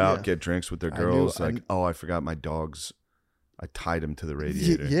 they the- go out, yeah. get drinks with their I knew- girls. I like, kn- oh, I forgot my dogs. I tied him to the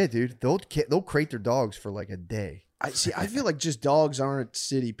radiator. Yeah, dude. They'll crate their dogs for like a day. I see. I feel like just dogs aren't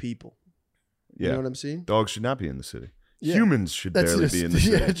city people. You Yeah. know what I'm saying? Dogs should not be in the city. Yeah. Humans should barely be in the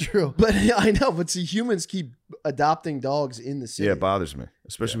city. Yeah, true. But I know. But see, humans keep adopting dogs in the city. Yeah, it bothers me,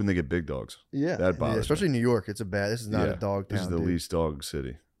 especially when they get big dogs. Yeah, That Yeah, bothers especially me. New York. It's a bad. This is not Yeah, a dog town. This is the dude. least dog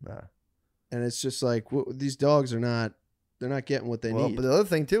city. Nah. and it's just like these dogs are not. They're not getting what they Well, need. but the other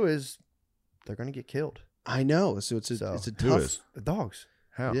thing too is they're gonna get killed. I know. So it's a So, it's a Who tough. is? The dogs.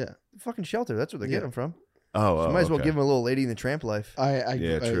 How? Yeah, The fucking shelter. That's where they Yeah. get them from. Oh, So you might as well okay. give them a little Lady in the Tramp life.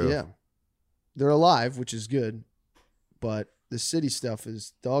 Yeah, true. yeah. They're alive, which is good, but the city stuff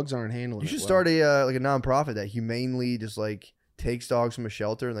is dogs aren't handling. You it should well. start a like a nonprofit that humanely just like takes dogs from a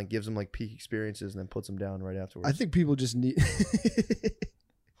shelter and then gives them like peak experiences and then puts them down right afterwards. I think people just need.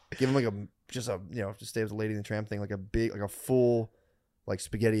 give them like just stay with the Lady in the Tramp thing, like a full like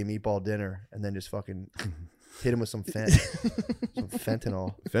spaghetti and meatball dinner, and then just fucking hit them with some some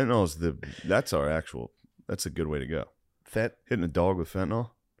fentanyl. Fentanyl is that's a good way to go. Hitting a dog with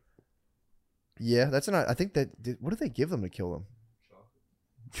fentanyl. Yeah, that's not. I think what do they give them to kill them?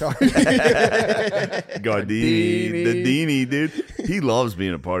 Gardini, the Dini, dude. He loves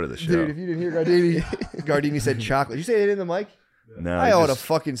being a part of the show. Dude, if you didn't hear Gardini, Gardini said chocolate. Did you say it in the mic? No, I ought to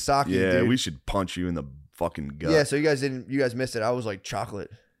fucking sock you, Yeah, dude. we should punch you in the fucking gut. Yeah, so you guys missed it. I was like chocolate.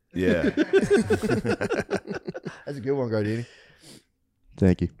 Yeah. That's a good one, Gardini.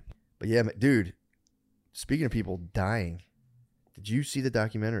 Thank you. But yeah, dude, speaking of people dying, did you see the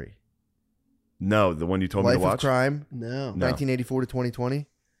documentary? No, the one you told me Life to of watch. Crime, No. 1984 to 2020?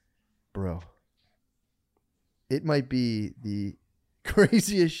 Bro, it might be the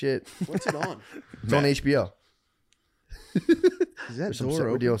craziest shit. What's it on? It's on HBO. Is that There's some, door we're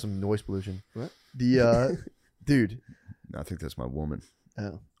open? dealing with some noise pollution. What? The dude, I think that's my woman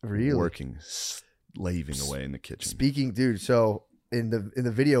Oh. really working, slaving away in the kitchen. speaking, dude. So in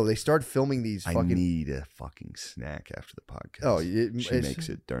the video, they start filming these I fucking. need a fucking snack after the podcast. Oh, she it's makes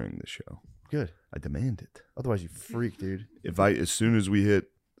it during the show. good. I demand it. Otherwise, you freak, dude. As soon as we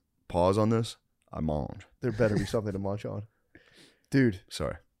hit pause on this, I'm on. There better be something to munch on, dude.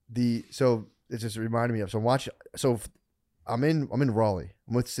 Sorry. So it just reminded me of. I'm in Raleigh.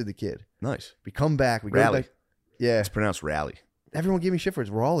 I'm with Sid the Kid. Nice. We come back. We Raleigh. go back. Yeah. It's pronounced rally. Everyone gave me shit for it.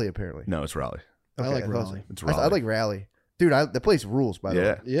 It's Raleigh, apparently. No, it's Raleigh. I like thought so. Raleigh. It's I Raleigh. like Raleigh. Dude, the place rules, by the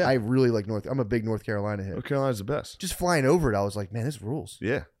Yeah. way. Yeah. I really like I'm a big North Carolina hit. North Carolina's the best. Just flying over it, I was like, man, this rules.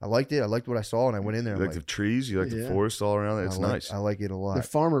 Yeah. I liked it. I liked what I saw, and I went in there. You I'm like the like, trees? You like the Yeah. forest all around it? It's I like, nice. I like it a The lot.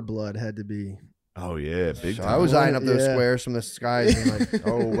 farmer blood had to be. Oh, yeah. Big So time. I was eyeing up those Yeah. squares from the skies and like,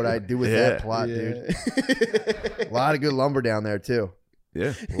 oh, what I do with Yeah. that plot, dude. dude. A lot of good lumber down there, too.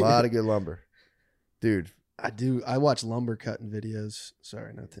 Yeah. A lot of good lumber. Dude, I watch lumber cutting videos.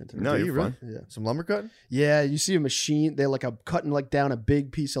 Sorry, not to interrupt. No, Do you're you fine. Yeah. some lumber cutting? Yeah, you see a machine. They're like cutting like down a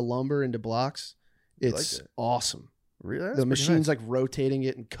big piece of lumber into blocks. like It's that. awesome. Really? That's The pretty machine's nice. like rotating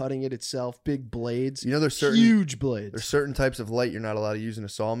it and cutting it itself. Big blades. You know, there's certain huge blades. There's certain types of light you're not allowed to use in a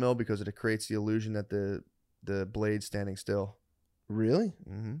sawmill because it creates the illusion that the blade's standing still. Really?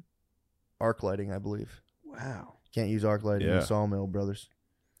 Mm-hmm. Arc lighting, I believe. Wow. Can't use arc lighting in Yeah. a sawmill, brothers.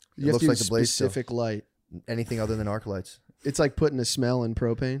 You have looks to like use the blade's still. specific light. Anything other than arc lights, It's like putting a smell in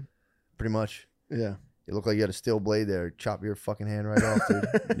propane. pretty much. Yeah. You look like you got a steel blade there. Chop your fucking hand right off,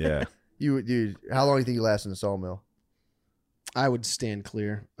 dude. Yeah. Dude, how long do you think you last in the sawmill? I would stand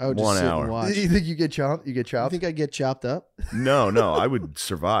clear. I would just 1 sit hour. and watch. You think you get chopped? You get You chopped? think I get chopped up? No, I would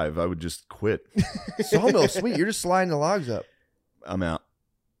survive. I would just quit. Sawmill, sweet. You're just sliding the logs up. I'm out.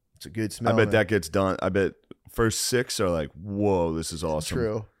 It's a good smell. I bet man. that gets done. I bet first 6 are like, whoa, this is awesome.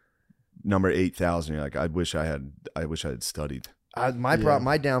 True. Number 8,000, you're like, I wish I had studied.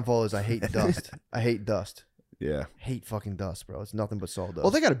 My downfall is I hate dust. I hate dust. Yeah. Hate fucking dust, bro. It's nothing but sawdust.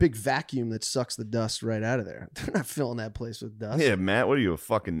 Well, they got a big vacuum that sucks the dust right out of there. They're not filling that place with dust. Yeah, Matt, what are you, a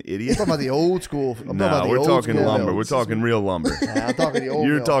fucking I'm idiot? talking about the old school. I'm talking No, about the we're old talking school lumber. mill. We're talking real lumber. Nah, I'm talking the old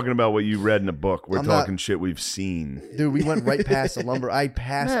You're mill. talking about what you read in a book. We're I'm not- talking shit we've seen. Dude, we went right past the lumber. I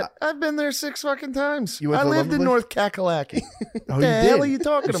passed. I've been there 6 fucking times. You went I to the lived lumber in place? North Kakalaki. Oh, What the hell did? are you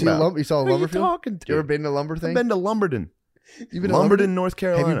talking You see about? you saw a What are lumber you field? talking to? You ever been to lumber thing? I've been to Lumberton. You've been to Lumberton, North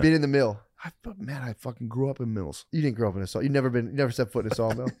Carolina. Have you been in the mill? Man, I fucking grew up in mills. You didn't grow up in a saw. You never set foot in a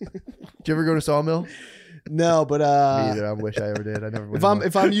sawmill. Did you ever go to a sawmill? No, but Me either. I wish I ever did. I never. Went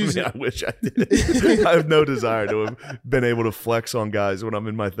if I'm using I wish I did. I have no desire to have been able to flex on guys when I'm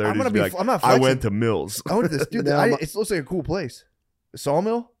in my 30s. gonna be be- like, I'm not I flexing. went to mills. I went to this dude. No, it looks like a cool place. The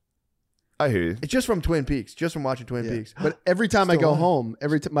sawmill. I hear you. It's just from Twin Peaks. Just from watching Twin Yeah. Peaks. But every time I Still go on. home,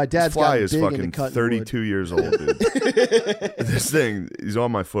 my dad's Fly got is big into fucking cutting 32 years old, dude. This thing, he's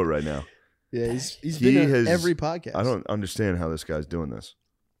on my foot right now. wood. Yeah, he's He been on has- every podcast. I don't understand how this guy's doing this.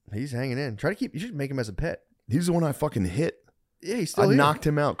 He's hanging in. Try to keep. You should make him as a pet. He's the one I fucking hit. Yeah, he's I still here. knocked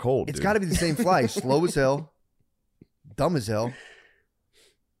him out cold. It's dude. got to be the same fly. Slow as hell, dumb as hell.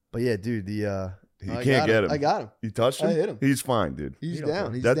 But yeah, dude. You I can't got get him. I got him. You touched him? I hit him. He's fine, dude. He's You don't down.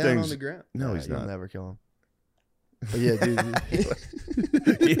 care. He's That down on thing's- the ground. No, he's You'll not. never kill him. But yeah,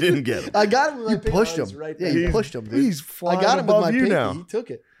 dude. He didn't get him. I got him with my You pinky. pushed Oh, it's him. right Yeah, there. you pushed him, dude. He's flying I got him with above my you pinky. now. He took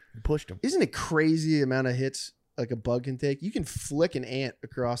it. You pushed him. Isn't it crazy the amount of hits like a bug can take? You can flick an ant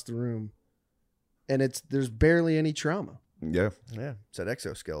across the room, and there's barely any trauma. Yeah. Yeah, it's that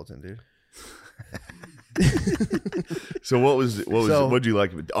exoskeleton, dude. So So- what'd you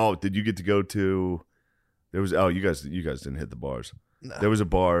like? Oh, did you get to go to? There was you guys didn't hit the bars. No. There was a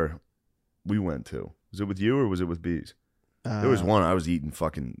bar we went to. Was it with you or was it with Bees? There was one I was eating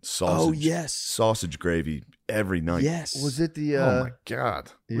fucking sausage. Oh yes, Sausage gravy every night. yes. Was it the? Oh my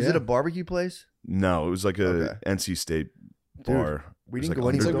god. Was it a barbecue place? No, it was like a Okay. NC State bar. We It was didn't like go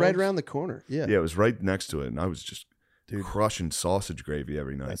any. It's like Underdogs? right around the corner. Yeah. Yeah, it was right next to it, and I was just Dude. crushing sausage gravy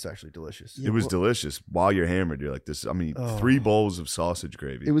every night. That's actually delicious. Yeah. It was well- delicious. While you're hammered, you're like, "This." I mean, Oh. 3 bowls of sausage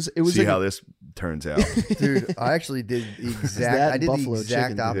gravy. It was See like how this turns out. Dude, I actually did the exact. that I did buffalo the exact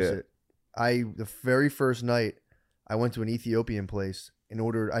chicken, dude. opposite. The very first night, I went to an Ethiopian place and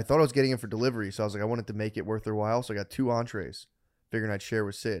ordered. I thought I was getting it for delivery, so I was like, I wanted to make it worth their while, so I got 2 entrees, figuring I'd share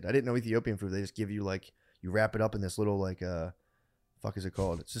with Sid. I didn't know Ethiopian food. They just give you like you wrap it up in this little like fuck is it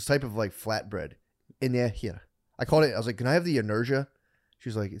called? It's this type of like flatbread. In there here. I called it. I was like, can I have the inertia? She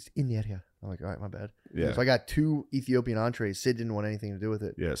was like, it's in there here. I'm like, all right, my bad. Yeah. So I got 2 Ethiopian entrees. Sid didn't want anything to do with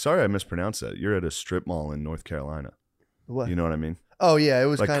it. Yeah. Sorry, I mispronounced that. You're at a strip mall in North Carolina. What? You know what I mean? Oh yeah, it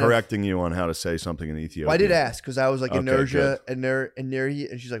was Like kind correcting you on how to say something in Ethiopian. Well, I did ask because I was like Okay, inertia and there, and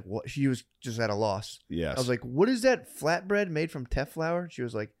she's like, what? She was just at a loss. Yes. I was like, what is that flatbread made from teff flour? She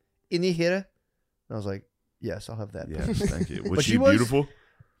was like, in the here. And I was like, yes, I'll have that. Yes, thank you. Was But she she was- beautiful?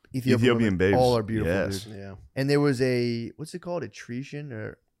 Ethiopian Ethiopian women, babes. all are beautiful, Yes. dude. Yeah. And there was a what's it called? A Tretian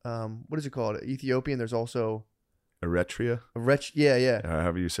or what is it called? Ethiopian. There's also Eritrea, a yeah.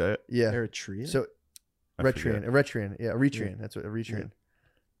 however you say it. Yeah. Eritrea. So I Eritrean, forget. Eritrean, yeah, Eritrean. That's what Eritrean.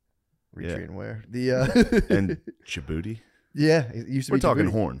 Yeah. Eritrean where the And Djibouti. yeah, it used to We're be talking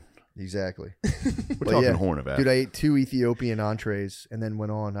Djibouti. horn. Exactly. We're But talking yeah, horn of Dude, I ate 2 Ethiopian entrees and then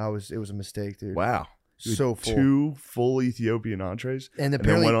went on. It was a mistake, dude. Wow. You had So full. 2 full Ethiopian entrees And and then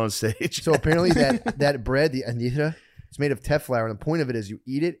apparently, went on stage. so apparently that bread, the anita, it's made of teff flour, and the point of it is you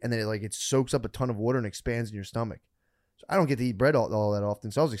eat it and then it soaks up a ton of water and expands in your stomach. So I don't get to eat bread all that often,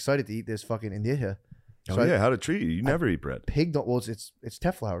 so I was excited to eat this fucking anita. Oh, So yeah. How'd it treat you? You never eat bread. Pigged on. Well, it's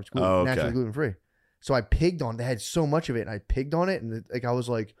teff flour. It's Oh, okay. naturally gluten free. So I pigged on. They had so much of it, and I pigged on it, and I was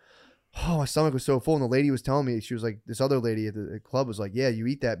like, oh, my stomach was so full. And the lady was telling me, she was like, this other lady at the club was like, yeah, you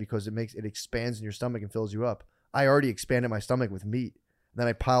eat that because it expands in your stomach and fills you up. I already expanded my stomach with meat. Then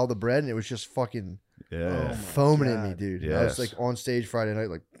I piled the bread, and it was just fucking Yeah. foaming in me, God. dude. I Yes. was like on stage Friday night,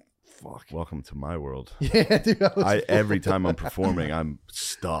 like, fuck. Welcome to my world. Yeah, dude. Every time I'm performing, I'm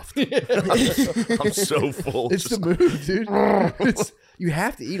stuffed. I'm so full. It's the Just- move, dude. You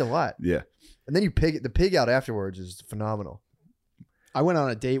have to eat a lot, yeah. and then the pig out afterwards is phenomenal. I went on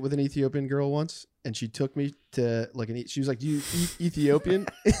a date with an Ethiopian girl once, and she took me to like she was like, "Do you eat Ethiopian?"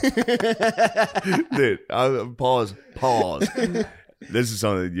 Dude, pause. This is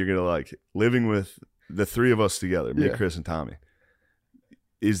something you're gonna like. Living with the 3 of us together, me, Yeah. Chris, and Tommy,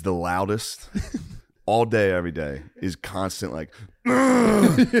 is the loudest all day, every day. Is constant like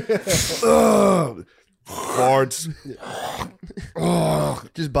farts.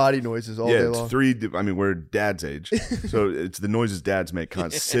 Just body noises all Yeah, day it's long. 3. I mean, we're dad's age, so it's the noises dads make.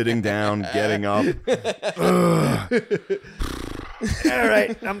 Sitting down, getting up. All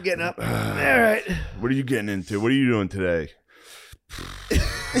right, I'm getting up. All right. What are you getting into? What are you doing today?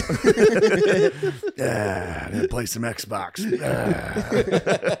 I'm gonna play some Xbox.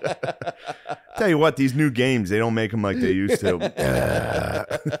 Tell you what, these new games, they don't make them like they used to.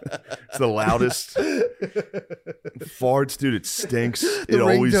 It's the loudest farts, dude. It stinks. The It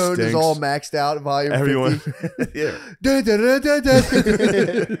always ringtone stinks. is all maxed out, volume Everyone, 50. yeah. Da, da, da, da, da.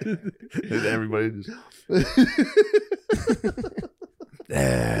 And everybody just.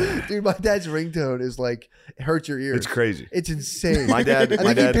 Dude, my dad's ringtone is like, it hurts your ears. It's crazy. It's insane. My dad- I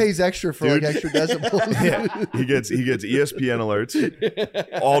my think dad- he pays extra for Dude. like extra decibels. Yeah, he gets ESPN alerts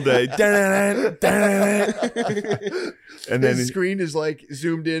all day, and then His screen is like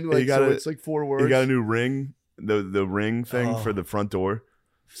zoomed in, like got so a- it's like 4 words. he got a new ring, the ring thing for the front door.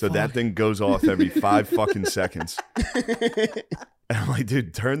 So that thing goes off every 5 fucking seconds. And I'm like,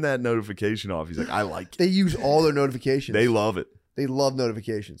 dude, turn that notification off. He's like, I like it. They use all their notifications. They love it. They love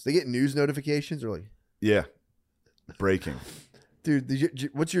notifications. They get news notifications. They're like, Yeah. Breaking. dude,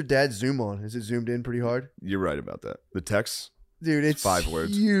 what's your dad's Zoom on? Is it zoomed in pretty hard? You're right about that. The text, Dude, it's 5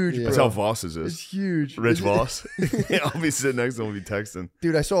 words. huge, Yeah. bro. that's how Voss's It's is. huge. Rich Voss. I'll be sitting next to him, we'll be texting.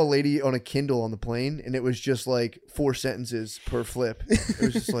 Dude, I saw a lady on a Kindle on the plane, and it was just like 4 sentences per flip. It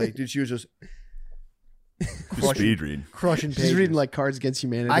was just like, dude, she was just Speed read. crushing pages. She's reading like Cards Against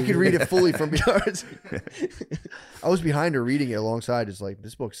Humanity. I could read it fully from behind. I was behind her reading it alongside, just like,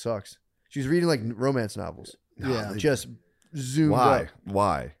 this book sucks. She was reading like romance novels. Yeah. Just zoomed Why? up.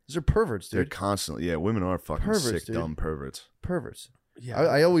 Why? These are perverts, They're dude. constantly, women are fucking Perverts, sick, dude. dumb perverts. Perverts. Yeah.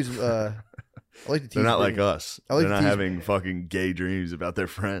 I always I like to tease They're not being- like us. I like They're to not tease- having fucking gay dreams about their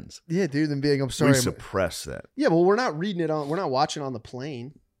friends. Yeah, dude, them being, I'm sorry. We I'm- suppress that. Yeah, well, we're not reading it on. We're not watching on the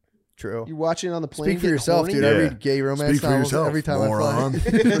plane. True. You're watching it on the plane. Speak for getting yourself, horny? dude. Yeah. I read gay romance Speak for novels yourself, every time moron. I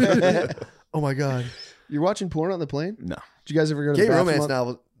fly. Oh my god. You're watching porn on the plane. No. Did you guys ever go to Gay the bathroom romance on-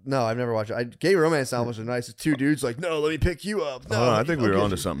 novels. No, I've never watched it. Gay romance novels are nice. It's 2 dudes like, no, let me pick you up. No, Hold on, I think we were I'll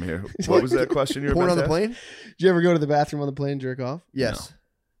onto get something here. What was that question you were you. Porn about on the to plane? Did you ever go to the bathroom on the plane, jerk off? Yes.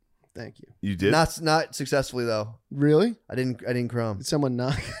 Thank you. ask? You did? Not successfully though. Really? I didn't crumb. Did someone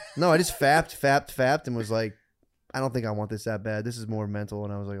knock? No, I just fapped and was like, I don't think I want this that bad. This is more mental,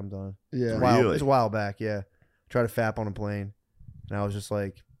 and I was like, I'm done. Yeah. Really? It was a while back, yeah. try to fap on a plane, and I was just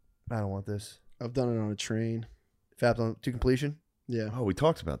like, I don't want this. I've done it on a train. Fapped on to completion. Yeah. Oh, we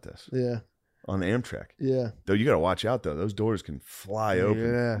talked about this Yeah. on Amtrak. Yeah. Though you got to watch out though; those doors can fly open.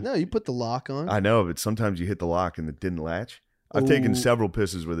 Yeah. No, you put the lock on. I know, but sometimes you hit the lock and it didn't latch. I've taken Ooh. several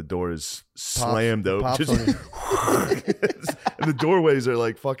pisses where the door is slammed open, pops just, on you. and the doorways are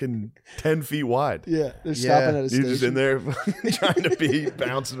like fucking 10 feet wide. Yeah. They're Yeah. stopping at a You're station. just in there trying to be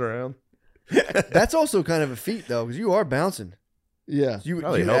bouncing around. That's also kind of a feat though, because you are bouncing. Yeah. You,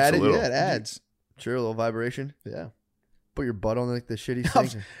 Probably you helps a add it, little. Yeah, it adds. Sure, a little vibration. Yeah. Put your butt on like the shitty I've-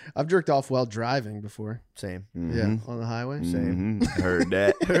 thing. I've jerked off while driving before. Same. Yeah. Mhm. On the highway. Mhm. Heard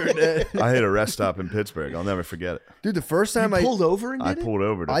that. Heard that. I hit a rest stop in Pittsburgh. I'll never forget it. Dude, the first You time I pulled over and I did it? pulled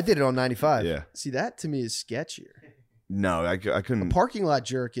over. To, did it on 95. Yeah. See, that to me is sketchier. No, I A couldn't. parking lot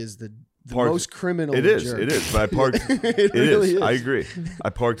jerk is the Parked- most criminal It is. jerk. It is. But I parked. It It is. really is. I agree. I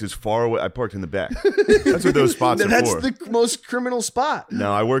parked as far away. I parked in the back. That's what those spots are That's for. the most criminal spot.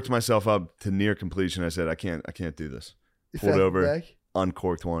 No, I worked myself up to near completion. I said, I can't do this. You Pulled fap over, back?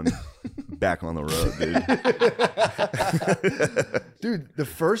 uncorked one, back on the road, dude. Dude, the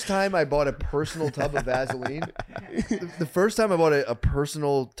first time I bought a personal tub of Vaseline, the first time I bought a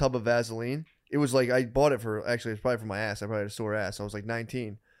personal tub of Vaseline, it was like I bought it for, actually, it's probably for my ass. I probably had a sore ass. I was like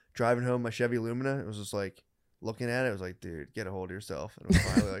 19. Driving home my Chevy Lumina, it was just like, looking at it, I was like, dude, get a hold of yourself. And it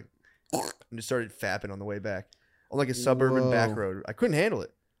was finally like, and just started fapping on the way back on like a suburban Whoa. back road. I couldn't handle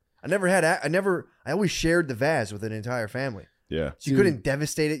it. I always shared the Vaz with an entire family. Yeah. So you Dude. couldn't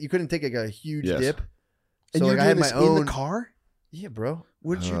devastate it. You couldn't take like a huge Yes. dip. And So you're like I had doing my this in own the car? Yeah, bro.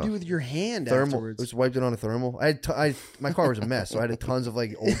 What did you Ugh. do with your hand Thermal. afterwards? Just wiped it on a thermal. I had my car was a mess, so I had tons of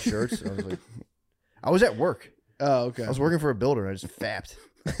like old shirts. I was like, I was at work. Oh, okay. I was working for a builder. And I just fapped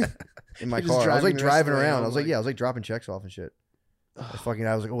in my You're just car. I was like driving the rest of driving the way around. home, I was like, like- yeah, I was like dropping checks off and shit. I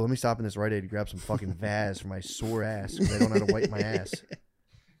was like, oh, let me stop in this Rite Aid to grab some fucking Vaz for my sore ass because I don't know how to wipe my ass.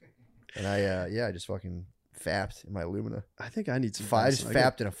 And I just fucking fapped in my Lumina. I think I need some. I just Vaseline.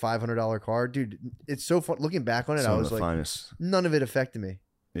 fapped in a $500 car, dude. It's so fun. Looking back on it, Some I of was the like, finest. none of it affected me.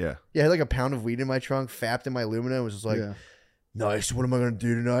 Yeah. Yeah, I had like a pound of weed in my trunk, fapped in my Lumina, and was just like, Yeah. nice. What am I gonna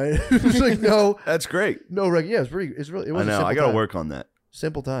do tonight? It was like, no, That's great. no, yeah, it's really, it was. I know. I got to work on that.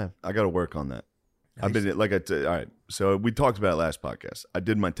 Simple time. I got to work on that. I've been like all right. So we talked about it last podcast. I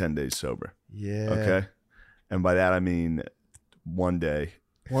did my 10 days sober. Yeah. Okay. And by that I mean one day.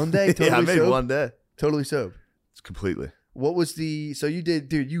 One day, totally yeah, I made sober. one day. Totally sober. It's completely. What was the? So you did,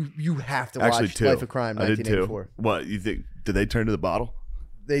 dude. You have to Actually, watch two. Life of Crime, I did 1984. two. What you think? Did they turn to the bottle?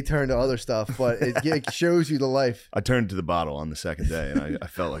 They turn to other stuff, but it shows you the life, I turned to the bottle on the second day, and I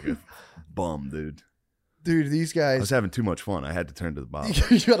felt like a bum, dude. dude. These I was guys, having too much fun. I had to turn to the bottle.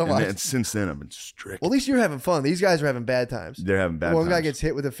 you gotta And watch. then, since then, I've been strict. Well, at least you're having fun. These guys are having bad times. They're having bad One guy times. gets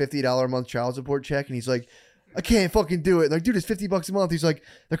hit with a $50 a month child support check, and he's like, I can't fucking do it. And like, dude, it's $50 a month. He's like,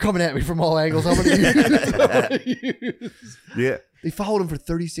 they're coming at me from all angles. I'm gonna use. Yeah. They followed him for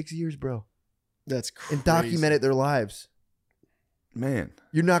 36 years, bro, That's crazy. and documented their lives. Man.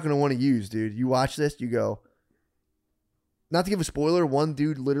 You're not gonna want to use, dude. You watch this, you go. Not to give a spoiler, one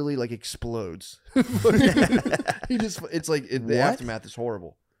dude literally like explodes. He just—it's like the What? aftermath is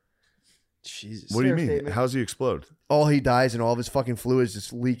horrible. Jesus. What do you Fair mean? statement. How's he explode? All he dies and all of his fucking fluids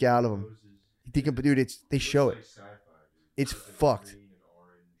just leak out of him. Dude, they show it. It's fucked.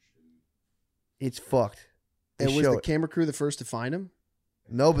 It's fucked. They And was show the it. camera crew the first to find him?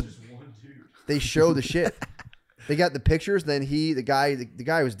 No, but they show the shit. They got the pictures. Then the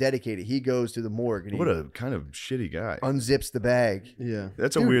guy was dedicated. He goes to the morgue and he What a kind of shitty guy. unzips the bag. Yeah.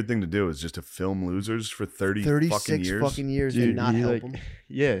 That's Dude. a weird thing to do, is just to film losers for 30 36 fucking years. fucking years, Dude, dude. not he, help like, him.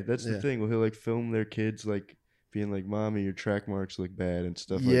 Yeah, that's Yeah. the thing. Well, he'll like film their kids like being like, "Mommy, your track marks look bad" and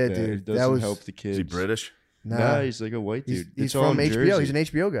stuff Yeah, like that. dude, It that doesn't was- help the kids. Is he British? Nah, he's like a white dude. He's It's all from in HBO. Jersey. He's an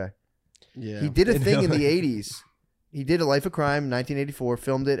HBO guy. Yeah. He did a And thing in they're the like- 80s. He did A Life of Crime, 1984.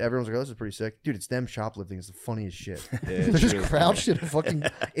 Filmed it. Everyone's like, "Oh, this is pretty sick, dude." It's them shoplifting. It's the funniest shit. Yeah, They're it's just really crouched funny. in a fucking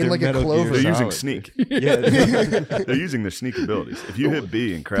in They're like a Metal Gear clover. They're using Solid. sneak. Yeah, They're using their sneak abilities. If you hit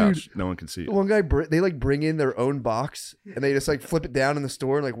B and crouch, no one can see you. One guy, they like bring in their own box and they just like flip it down in the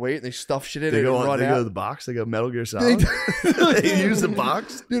store and like wait and they stuff shit in They it go and on, run they go to out. the box. They go Metal Gear They Solid. They use the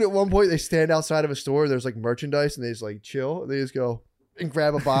box. Dude, at one point they stand outside of a store. There's like merchandise and they just like chill. They just go and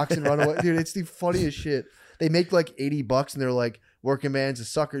grab a box and run away. Dude, it's the funniest shit. They make like $80 and they're like, "Working man's a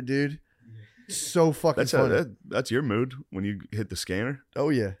sucker, dude." So fucking That's funny. that's your mood when you hit the scanner. Oh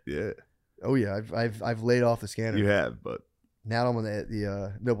yeah, Yeah, oh yeah. I've laid off the scanner. you have. But Now I'm on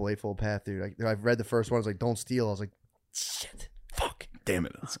the Noble Eightfold path, dude. I've read the first one. I was like, "Don't steal." I was like, "Shit, fuck, damn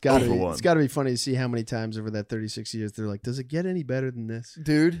it. It's got Over one. to be funny to see how many times over that 36 years they're like, does it get any better than this?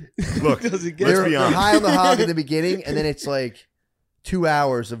 Dude. Look, Does it get let's They're, be they're honest. high on the hog in the beginning, and then it's like 2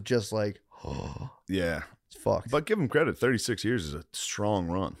 hours of just like, Yeah. it's fucked. But give them credit. 36 years is a strong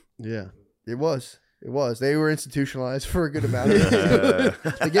run. Yeah. It was. They were institutionalized for a good amount of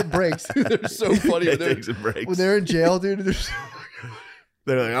time. They get breaks. They're so funny It when they're, takes a break. when they're in jail, dude. They're so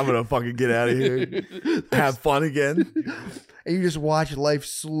They're like, I'm going to fucking get out of here. Have fun again. and you just watch life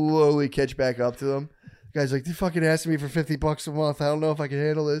slowly catch back up to them. The guy's like, they fucking asking me for $50 a month. I don't know if I can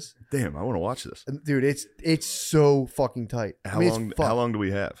handle this. Damn, I want to watch this. And, dude, it's so fucking tight. How I mean, long? It's fucked. How long do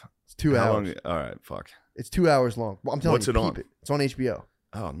we have? It's 2 How hours. long? All right, fuck. It's 2 hours long. Well, I'm telling What's you, it on? keep it. It's on HBO.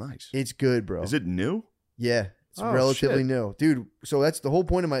 Oh, nice. It's good, bro. Is it new? Yeah, it's Oh, relatively shit. new, dude. So that's the whole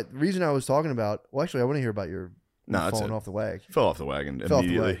point of my reason I was talking about. Well, actually, I want to hear about your No, that's falling it. off the wagon. Fell off the wagon Fell off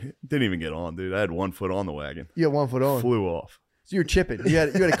the immediately. Didn't even get on, dude. I had 1 foot on the wagon. You had 1 foot on. Flew off. So you were chipping. You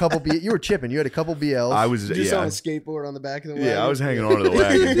had a couple. You were chipping. You had a couple BLs. I was Just yeah. on a skateboard on the back of the wagon. Yeah, I was hanging on to the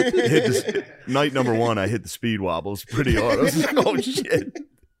wagon. Hit this, night number 1, I hit the speed wobbles pretty hard. I was like, oh shit.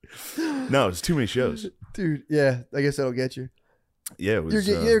 No, it's too many shows. dude. Yeah, I guess that'll get you. Yeah, it was.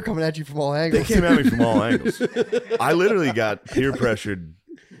 They're coming at you from all They angles. came at me from all angles. I literally got peer pressured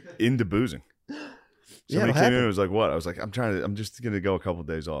into boozing. Yeah, Somebody it'll came in happen. and was like, "What?" I was like, I'm just gonna go a couple of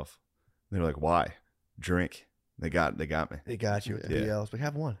days off." They were like, "Why?" Drink. They got me. They got you with the Yeah. BLs, but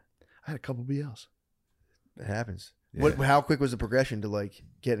have one. I had a couple BLs. It happens. Yeah. What? How quick was the progression to like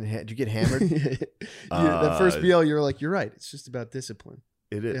getting? Did you get hammered? That first BL, you're like, you're right. It's just about discipline.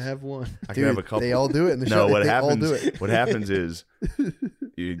 It You is. have one. I can Dude, have a couple. they all do it in the no, show. what They all happens? do it. What happens is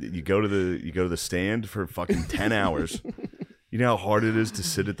you go to the stand for fucking 10 hours. You know how hard it is to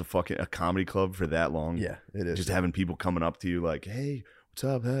sit at the fucking a comedy club for that long. Yeah, it is. Just having people coming up to you like, "Hey, what's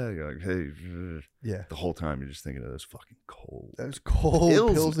up?" Hey, you're like, "Hey." Yeah, The whole time you're just thinking of those fucking cold. those cold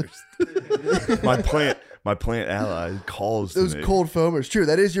Pilsners. pills. my plant ally calls Those to me. cold foamers. True,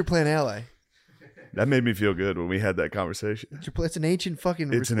 that is your plant ally. That made me feel good when we had that conversation. It's an ancient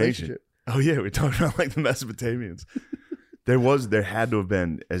fucking It's an relationship. Oh yeah, we're talking about like the Mesopotamians. There had to have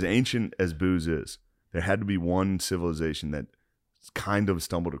been, as ancient as booze is, there had to be one civilization that kind of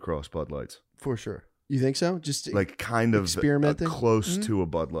stumbled across Bud Lights, For sure. You think so? Just like kind of Experimenting? close to a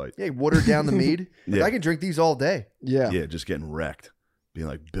Bud Light. Yeah, water down the mead. Like, Yeah. I can drink these all day. yeah. Yeah, just getting wrecked, being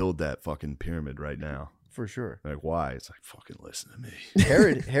like, build that fucking pyramid right now. For sure. Like, why? It's like, fucking listen to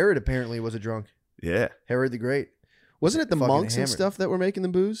me. Herod apparently was a drunk. Yeah, Herod the Great. Wasn't it the Fucking monks and hammered. stuff that were making the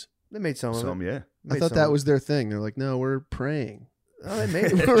booze? They made some of some it. yeah. I thought that was their thing. They're like, no, we're praying. Oh, they made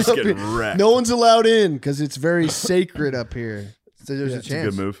it. We're Just up getting here. wrecked. No one's allowed in because it's very sacred up here. So there's Yeah, a it's It's a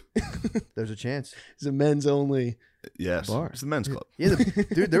chance. good move. There's a chance. It's a men's only. Yes, Bar. it's the men's club. Yeah,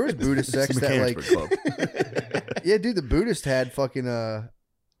 dude, there was Buddhist It's sex the that like Mechanicsburg club. yeah, dude, the Buddhists had fucking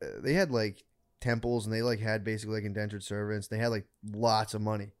they had like temples and they like had basically like indentured servants. They had like lots of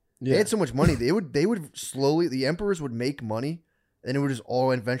money. They Yeah. had so much money. They would slowly the emperors would make money and it would just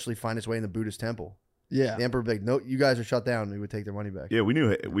all eventually find its way in the Buddhist temple. Yeah. The emperor would be like, no, you guys are shut down. And we would take their money back. Yeah, we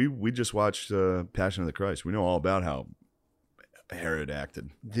knew. We just watched Passion of the Christ. We know all about how Herod acted.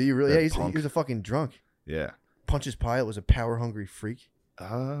 Do you really? That Yeah, he punk. was a fucking drunk. Yeah. Pontius Pilate was a power hungry freak. He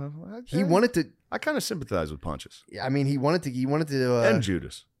I wanted to. I kind of sympathize with Pontius I mean, he wanted to. and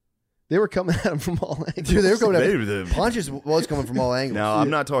Judas. They were coming at him from all angles. Dude, they were going They at were the- Pontius was coming from all angles. Now, I'm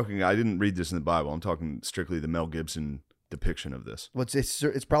not talking. I didn't read this in the Bible. I'm talking strictly the Mel Gibson depiction of this. Well,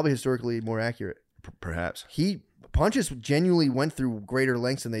 it's probably historically more accurate. Perhaps. Pontius genuinely went through greater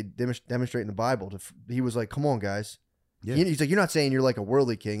lengths than they demonstrate in the Bible. He was like, "Come on, guys." Yeah. He's like, "You're not saying you're like a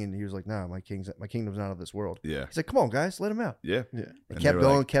worldly king," and he was like, "No, my kingdom's not of this world." Yeah. He's like, "Come on, guys, let him out." Yeah. Yeah. They And kept were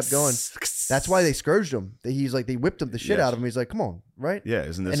going, like, kept going. That's why they scourged him. He's like, they whipped him the shit Yes. out of him. He's like, "Come on, right?" Yeah.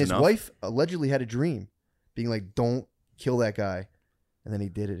 Isn't this And his enough? wife allegedly had a dream, being like, "Don't kill that guy," and then he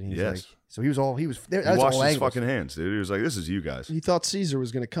did it. And he's Yes. like, so he was there. He That was washed all his angles. fucking hands, dude. He was like, "This is you guys." He thought Caesar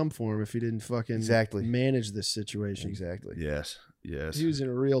was going to come for him if he didn't fucking Exactly. manage this situation. Exactly. Yes. Yes. He was in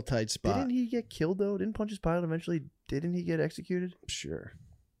a real tight spot. Didn't he get killed though? Didn't Pontius Pilate eventually? Didn't he get executed? Sure.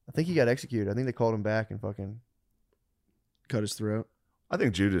 I think he got executed. I think they called him back and fucking Cut his throat. I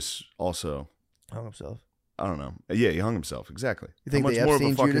think Judas also. hung himself. I don't know. Yeah, he hung himself. Exactly. You think How they much more of a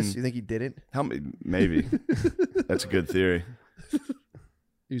Epstein fucking? Judas? You think he didn't? How maybe? That's a good theory.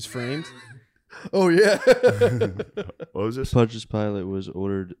 He was framed. Oh yeah. What was this? Pontius Pilate was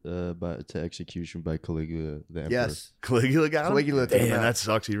ordered to execution by Caligula the emperor. yes. Caligula got him? Caligula took him Damn, out. that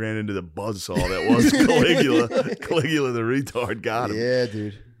sucks. He ran into the buzzsaw that was Caligula. Caligula the retard got him. Yeah,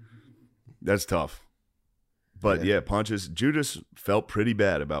 dude. That's tough. But Yeah. yeah, Pontius, Judas felt pretty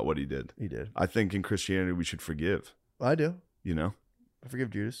bad about what he did. He did. I think in Christianity we should forgive, I do. you know? I forgive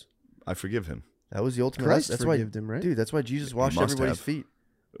Judas. I forgive him. That was the ultimate. Christ That's why, forgived him, right? dude. That's why Jesus washed must everybody's have. feet.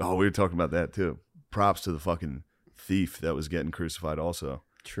 Oh, we were talking about that too. Props to the fucking thief that was getting crucified also.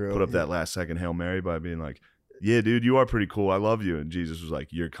 True. Put up that last second Hail Mary by being like, yeah, dude, you are pretty cool. I love you. And Jesus was like,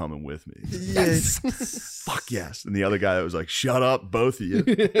 you're coming with me. Yes. Fuck yes. And the other guy that was like, shut up, both of you.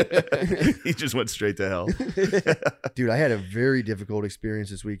 He just went straight to hell. Dude, I had a very difficult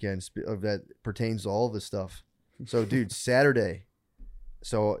experience this weekend that pertains to all of this stuff. So, dude, Saturday.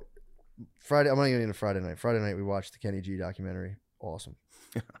 So, Friday. I'm not even into Friday night. Friday night, we watched the Kenny G documentary. Awesome.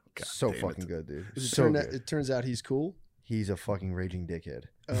 God So damn fucking it. good, dude. It, So good. it turns out he's cool. He's a fucking raging dickhead.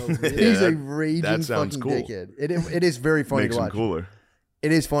 Oh, Yeah, really? He's a that raging sounds fucking cool. dickhead. It is very funny Makes to him watch. cooler.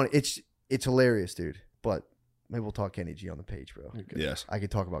 It is funny. It's hilarious, dude. But maybe we'll talk Kenny G on the page, bro. Yes. I could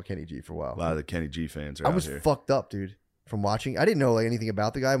talk about Kenny G for a while. A lot of the Kenny G fans are I out was here. fucked up, dude, from watching. I didn't know like anything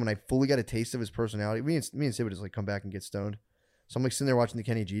about the guy. When I fully got a taste of his personality, me and Sid would just like come back and get stoned. So I'm like sitting there watching the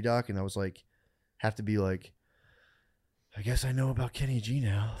Kenny G doc, and I was like, have to be like, I guess I know about Kenny G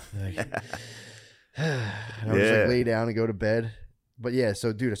now. Like, and I was Yeah. like lay down and go to bed. But yeah,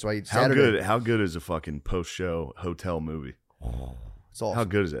 so dude, so I How Saturday. how good is a fucking post-show hotel movie? It's awesome. How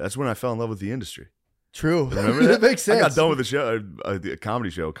good is it? That's when I fell in love with the industry. True. Remember that? It makes sense. I got done with the show, a comedy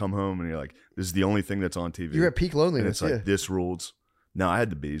show. Come home and you're like, this is the only thing that's on TV. You're at peak and loneliness. it's like, Yeah. this rules. No, I had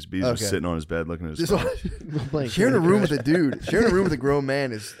the bees. Bees was Okay. sitting on his bed looking at his Just phone. Playing sharing a Candy room Crush. with a dude, sharing a room with a grown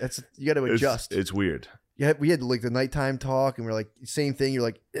man that's you got to adjust. It's weird. Yeah, we had like the nighttime talk, and we're like same thing. You're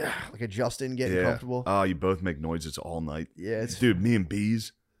like, ugh, like adjusting, getting Yeah. comfortable. Oh, you both make noises all night. Yeah, it's Dude, me and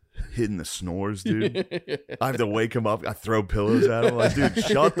Bees hitting the snores, dude. I have to wake him up. I throw pillows at him. Like, dude,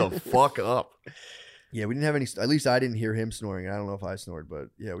 shut the fuck up. yeah. We didn't have any. At least I didn't hear him snoring. I don't know if I snored, but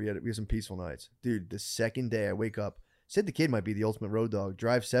yeah, we had some peaceful nights, dude. The second day I wake up, said the kid might be the ultimate road dog.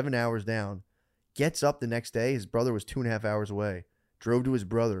 Drives 7 hours down, gets up the next day. His brother was 2.5 hours away. Drove to his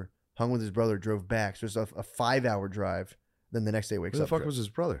brother, hung with his brother, drove back. So it's a 5-hour drive. Then the next day wakes Where the up. fuck was his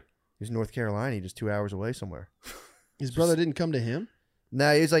brother? He's in North Carolina, just 2 hours away somewhere. His brother didn't come to him.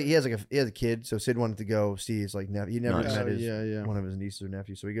 No, he has a kid. So Sid wanted to go see his like nephew. He never Nice. met Oh, his yeah. one of his nieces or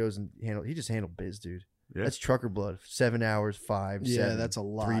nephews. So he goes and he just handled biz, dude. Yeah. That's trucker blood. 7 hours, 5, Yeah, 7, that's a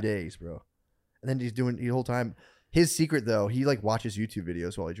lot. 3 days, bro. And then he's doing the whole time. His secret though, he like watches YouTube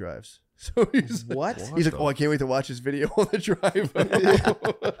videos while he drives. So he's What? he's like, the- oh, I can't wait to watch this video on the drive.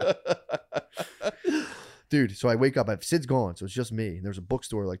 Dude, so I wake up. Sid's gone, so it's just me. And there's a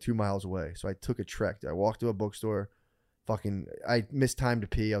bookstore like 2 miles away. So I took a trek. I walked to a bookstore. I missed time to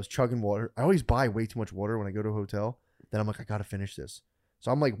pee. I was chugging water. I always buy way too much water when I go to a hotel. Then I'm like, I gotta finish this.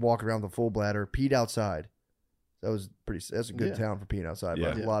 So I'm like walking around with a full bladder, peed outside. That's a good Yeah. town for peeing outside,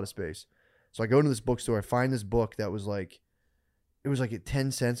 but Yeah. a lot of space. So I go into this bookstore. I find this book that was like, it was like at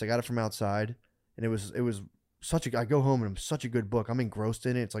 10 cents. I got it from outside, and it was such a. I go home and it's such a good book. I'm engrossed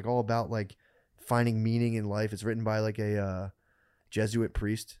in it. It's like all about like finding meaning in life. It's written by like a Jesuit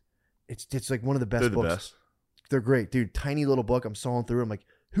priest. It's like one of the best They're the books. best. They're great, dude. Tiny little book. I'm sawing through. I'm like,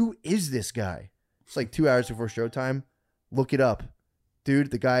 who is this guy? It's like 2 hours before showtime. Look it up,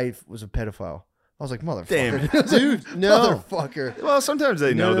 dude. The guy was a pedophile. I was like, motherfucker, Damn Dude, no. motherfucker. Well, sometimes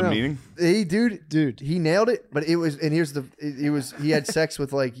they know the meaning. Hey, dude, he nailed it. But it was, and here's the, it was. He had sex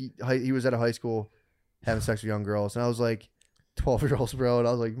with like he was at a high school having sex with young girls, and I was like, 12-year-olds, bro, and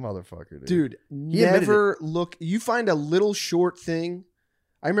I was like, motherfucker, Dude, admitted never look. You find a little short thing.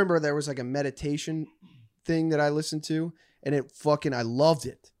 I remember there was like a meditation thing that I listened to, and I loved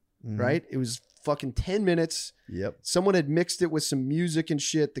it. Mhm. Right? It was fucking 10 minutes. Yep. Someone had mixed it with some music and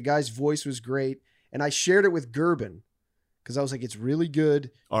shit. The guy's voice was great. And I shared it with Gerben because I was like, it's really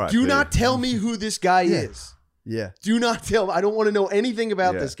good. All right. Do there. not tell me who this guy Yeah. is. Yeah. Do not tell me. I don't want to know anything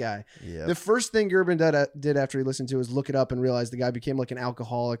about Yeah. this guy. Yeah. The first thing Gerben did after he listened to it was look it up and realize the guy became like an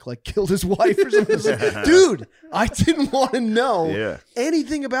alcoholic, like killed his wife or something. I was like, dude, I didn't want to know Yeah.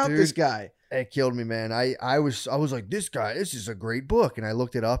 anything about Dude. this guy. It killed me, man. I was like, this is a great book, and I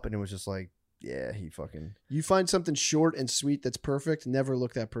looked it up, and it was just like, yeah, he fucking You find something short and sweet that's perfect, never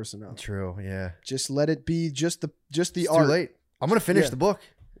look that person up. true. Yeah. Just let it be just the It's art. too late. I'm gonna finish Yeah. the book.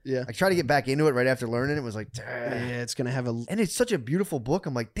 Yeah. I tried to get back into it right after learning it. Was like, Yeah, it's gonna have a and it's such a beautiful book.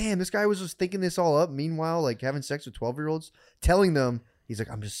 I'm like, damn, this guy was just thinking this all up. Meanwhile, like having sex with 12-year-olds, telling them he's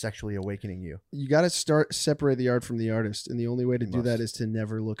like, I'm just sexually awakening you. you got to separate the art from the artist, and the only way to You do that must. is to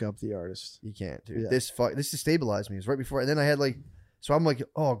never look up the artist. You can't, dude. Yeah. This destabilized me. It was right before, and then I had like, so I'm like,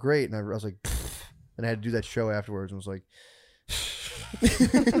 oh great, and I was like, and I had to do that show afterwards, and was like,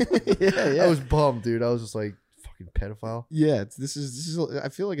 Yeah, I was bummed, dude. I was just like, fucking pedophile. Yeah, this is. I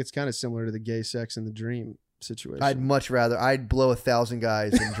feel like it's kind of similar to the gay sex in the dream situation. I'd much rather I'd blow 1,000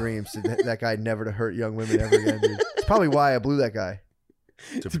 guys in dreams to that guy never to hurt young women ever again, dude. It's probably why I blew that guy.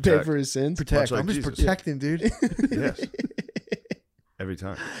 to pay protect. for his sins. Protect. Much like I'm just Jesus. protecting, dude. Yes, every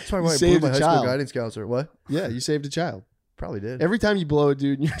time. That's probably why I blew saved my a high school child. guidance counselor. What? Yeah, you saved a child. Probably did. Every time you blow a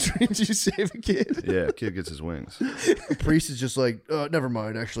dude in your dreams, you save a kid. Yeah, kid gets his wings. A priest is just like, never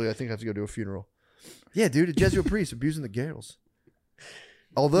mind. Actually, I think I have to go to a funeral. Yeah, dude, a Jesuit priest abusing the girls.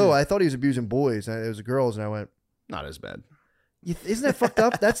 Although I thought he was abusing boys, it was girls, and I went, Not as bad. isn't that fucked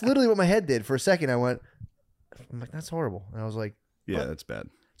up? That's literally what my head did. For a second, I'm like, that's horrible. And I was like, Yeah, What? that's bad.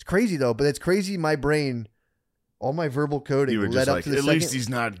 it's crazy though. But it's crazy. My brain, all my verbal coding You were led just up like, to the at second. least he's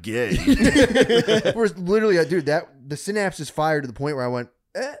not gay. Whereas literally, dude, the synapse is fired to the point where I went,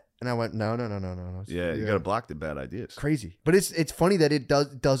 and I went, no. Yeah, you got to block the bad ideas. Crazy. But it's funny that it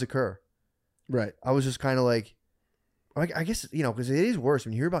does occur. Right. I was just kind of like, I guess, because it is worse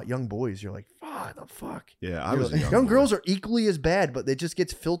when you hear about young boys. You're like, fuck, the fuck. Yeah, I was a young boy. girls are equally as bad, but it just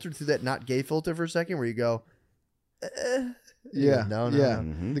gets filtered through that not gay filter for a second where you go, Yeah. no.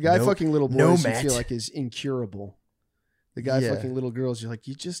 Mhm. The guy No- fucking little boys no, you Matt. feel like is incurable. The guy Yeah. fucking little girls, you're like,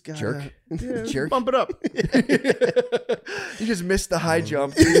 you just got Jerk. Yeah, Jerk. bump it up. You just missed the high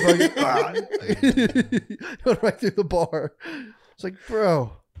jump. Dude. Going right through the bar. It's like,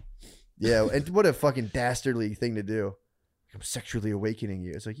 bro. Yeah, and what a fucking dastardly thing to do. I'm sexually awakening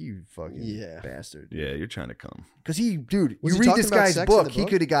you. It's like, you fucking Yeah. bastard. Yeah, you're trying to come. Because dude, Was you he read talking this about guy's sex in book, the he book?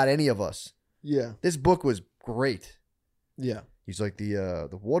 could have got any of us. Yeah. This book was great. Yeah. He's like, the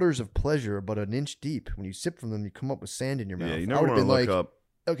waters of pleasure are but an inch deep. When you sip from them, you come up with sand in your mouth. Yeah, you I never would've want to been look like, up.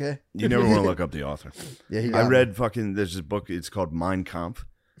 okay. You never want to look up the author. Yeah, he I got me. read fucking. There's this book. It's called Mein Kampf.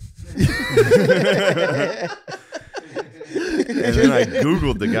 And then I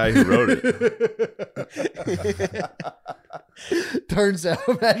Googled the guy who wrote it. Turns out,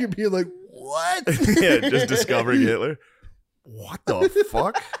 imagine being like, what? Yeah, just discovering Hitler. What the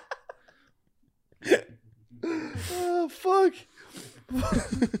fuck? Oh, fuck.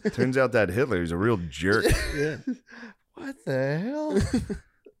 Turns out that Hitler is a real jerk. Yeah. What the hell?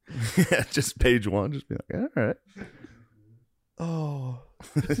 Yeah, just page one. Just be like, all right. Oh.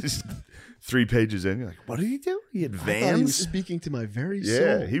 Just 3 pages in, you're like, what did he do? He had I thought he was vans? speaking to my very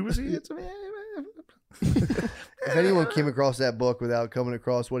Yeah, soul. he had some. If anyone came across that book without coming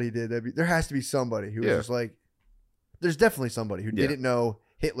across what he did, there has to be somebody who was Yeah. just like, there's definitely somebody who Yeah. didn't know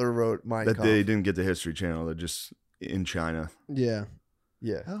Hitler wrote Mein That Kampf. they didn't get the History Channel. They're just in China. Yeah.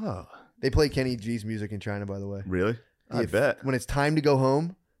 Yeah. Oh, They play Kenny G's music in China, by the way. really? I If- bet. When it's time to go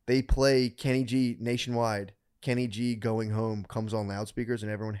home, they play Kenny G nationwide. Kenny G Going Home comes on loudspeakers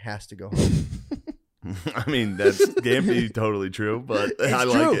and everyone has to go home. I mean, that can't be totally true, but It's I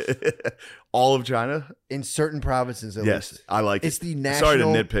true. like it. All of China? In certain provinces, at Yes, least. I like It's it. the Sorry to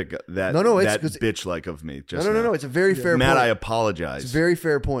national... nitpick that. No, it's that 'cause- bitch-like of me. Just No. now. It's a very fair Matt, point. I apologize. It's a very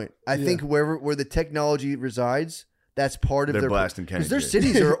fair point. I Yeah. think where the technology resides, that's part of They're their... blasting Kenny Because their G.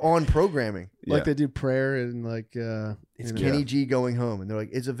 cities are on programming. Yeah. Like they do prayer and like It's you know. Kenny G Going Home. And they're like,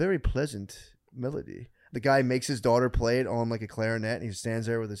 it's a very pleasant melody. The guy makes his daughter play it on like a clarinet and he stands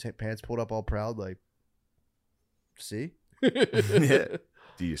there with his pants pulled up all proud like, see? Yeah.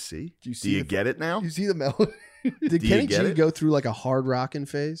 Do you see? Do you Do see you the- get it now? You see the melody? Did Do you Kenny get G it? go through like a hard rocking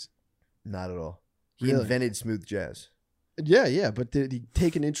phase? Not at all. He Really? invented smooth jazz. Yeah, but did he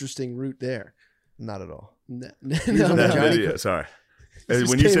take an interesting route there? Not at all. No, was no, on no. the Johnny- Yeah, sorry. This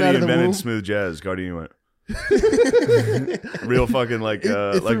When just you came said out he of the invented womb. smooth jazz, Guardian went real fucking like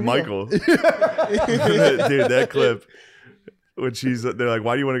It's like a real- Michael. Dude, that clip when they're like,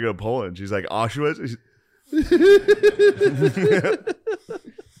 why do you want to go to Poland? She's like, Auschwitz.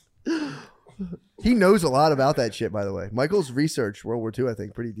 He knows a lot about that shit, by the way. Michael's researched World War II, I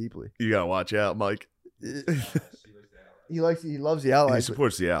think, pretty deeply. You gotta watch out, Mike. He loves the He Allies. but-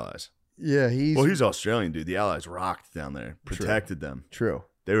 supports the Allies. yeah, he's Well, he's Australian, dude. The Allies rocked down there, protected them. true.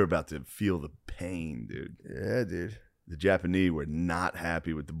 They were about to feel the pain, dude. Yeah, dude. The Japanese were not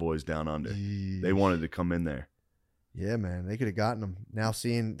happy with the boys down under. They wanted to come in there. Yeah, man, they could have gotten them. Now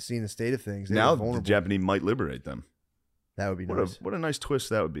seeing the state of things, they Now were the vulnerable. Japanese might liberate them. That would be What nice. a nice twist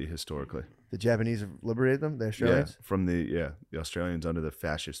that would be historically. The Japanese have liberated them. The Yeah, Australians. from the Australians under the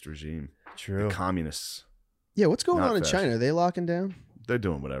fascist regime, True. the communists. Yeah, what's going Not on in fast. China? Are they locking down? They're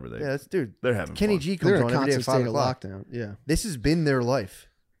doing whatever Yeah, that's dude. they're having. Kenny fun. G comes They're in a on every day constant at 5 state of o'clock. lockdown. Yeah, This has been their life.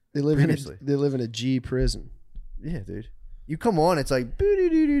 they live Previously. they live in a G prison. Yeah, dude. You come on, it's like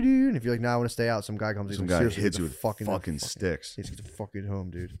boo-doo-doo-doo-doo, and if you're like, "Nah, I want to stay out," some guy comes. he's Some like, guy "Seriously, hits get you the with fucking sticks. sticks. Get the fucking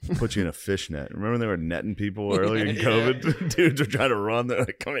home, dude. Put you in a fishnet. Remember they were netting people early in COVID? Dudes were trying to run. They're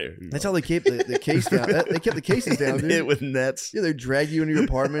like, come here. That's how they kept the case down. They kept the cases down, Hit dude. with nets. Yeah, they drag you into your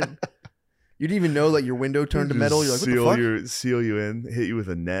apartment. You didn't even know like your window turned to metal. You're like, what the fuck? Seal you in, hit you with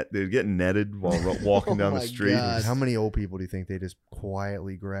a net. They'd get netted while walking down the my street. God. How many old people do you think they just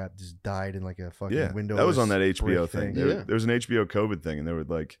quietly grabbed, just died in like a fucking Yeah, window? that was on that HBO brick thing. Yeah. There was an HBO COVID thing, and they were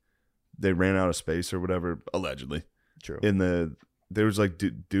like, they ran out of space or whatever, allegedly. True. There was like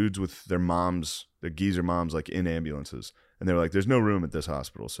dudes with their moms, their geezer moms, like in ambulances, and they were like, "There's no room at this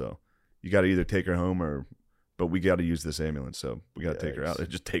hospital, so you got to either take her home but we got to use this ambulance, so we got to take her out. They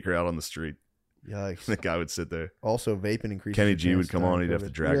just take her out on the street." Yikes. The guy would sit there. Also, vaping increases. Kenny your G chance would come die on. of He'd have to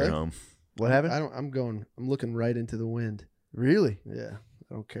COVID. drag Really? her home. What happened? I'm looking right into the wind. Really? Yeah.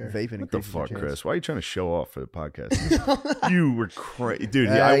 I don't care. Vaping What the increases your fuck, chance. Chris? Why are you trying to show off for the podcast? You were crazy, dude.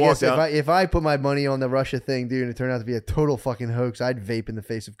 I I walked guess out. if I put my money on the Russia thing, dude, and it turned out to be a total fucking hoax, I'd vape in the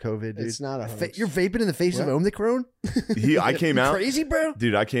face of COVID, dude. It's not a hoax. You're vaping in the face of What? Omicron? I came out. Crazy, bro?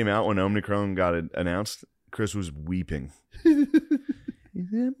 Dude, I came out when Omicron got announced. Chris was weeping. He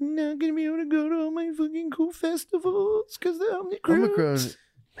said, "I'm not gonna be able to go to all my fucking cool festivals because the Omicron." Omicron.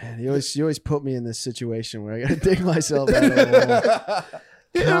 Man, you always put me in this situation where I got to dig myself out of the hole.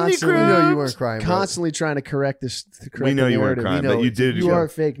 Constantly, We know you weren't crying, bro. constantly trying to correct this. To correct We know the you weren't narrative. crying, We know but you it. did. You are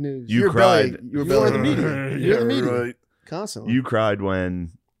fake news. You You're cried. belly- you're You are belly- the media. You're the media. Right. Constantly. You cried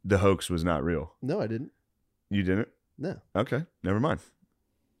when the hoax was not real. No, I didn't. You didn't? No. Okay, never mind.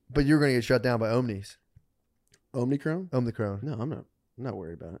 But you're going to get shut down by Omnis. Omicron? Omicron. No, I'm not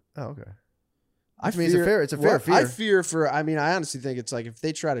worried about it. Oh, okay. I mean, it's a fair fear. I fear for. I mean, I honestly think it's like if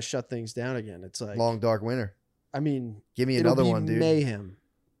they try to shut things down again, it's like. Long dark winter. I mean, Give me it'll another be one, dude. mayhem.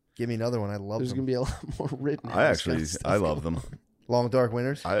 Give me another one. I love There's them. gonna be a lot more written. I love them. Long dark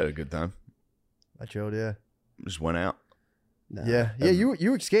winters. I had a good time. I chilled, yeah. Just went out. No. Yeah.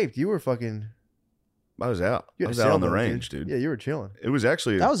 You escaped. You were fucking. I was out. You I had was a out on the sailboat, range, dude. Yeah, you were chilling. It was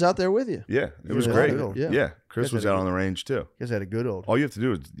actually. I was out there with you. Yeah, it was Yeah, great. good old- Yeah. Chris Guys was had a out good- on the range too. You guys had a good old. All you have to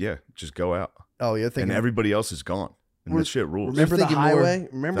do is just go out, Oh, you're thinking. and everybody else is gone, and this shit rules. Remember the thinking more- highway?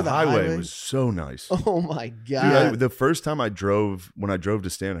 Remember the the highway was so nice. Oh my Dude, god! the first time when I drove to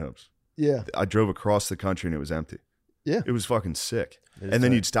Stanhope's, Yeah. I drove across the country and it was empty. Yeah. It was fucking sick. It is And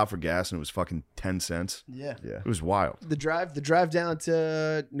then tight. you'd stop for gas and it was fucking 10 cents. Yeah. Yeah. It was wild. The drive down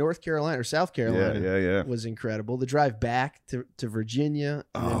to North Carolina or South Carolina Yeah. was incredible. The drive back to Virginia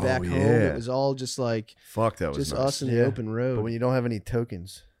and then Oh, back home, yeah. it was all just like Fuck, that was just nice. us in the Yeah. open road. But when you don't have any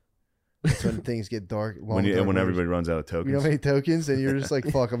tokens, that's when things get dark. When dark everybody runs out of winters. You don't tokens. have any tokens, and you're just like,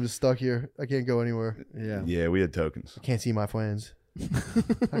 fuck, I'm just stuck here. I can't go anywhere. yeah. Yeah, we had tokens. I can't see my plans.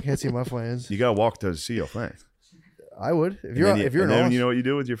 I can't see my plans. You gotta walk to see your friends. I would. If And you're then if you're and an then Aus, you know what you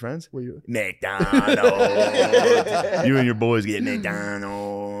do with your friends? what you McDonald's. You and your boys get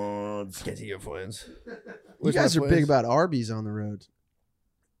McDonald's. can't see your friends. You Where's guys my are big plans? about Arby's on the road.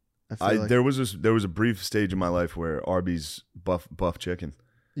 I feel like, There was a brief stage in my life where Arby's buff chicken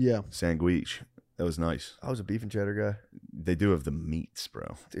yeah. sandwich. That was nice. I was a beef and cheddar guy, They do have the meats,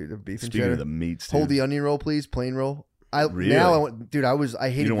 bro. dude. The beef and Speaking cheddar. of the meats, dude, Hold the onion roll, please. Plain roll. Really? Now I want, dude. I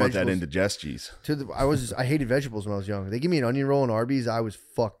hated you don't want that vegetables. indigesties. I hated vegetables when I was young. They give me an onion roll and Arby's. I was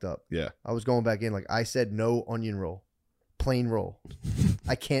fucked up. Yeah. I was going back in. Like I said, no onion roll, plain roll.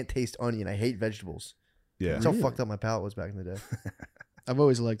 I can't taste onion. I hate vegetables. Yeah. That's how Really? fucked up my palate was back in the day. I've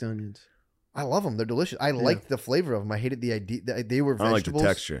always liked onions. I love them. They're delicious. I liked the flavor of them. I hated the idea that they were I don't like the vegetables.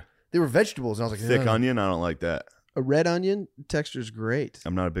 texture. They were vegetables, and I was like, Thick "Ugh." onion, I don't like that. A red onion texture's great.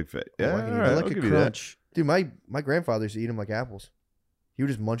 I'm not a big fan. I Yeah, like it. all I right, I like I'll a give you that. crunch. Dude, my grandfather used to eat them like apples. He would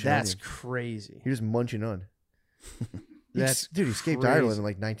just munch an That's onion. crazy. He was just munching on. That's Dude, he escaped crazy. Ireland in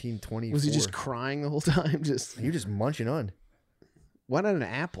like 1924. Was he just crying the whole time? Just He was just munching on. why not an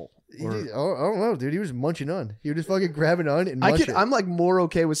apple? I Or- don't know, dude. He was munching on. He would just fucking grab an on and munch it. I'm like more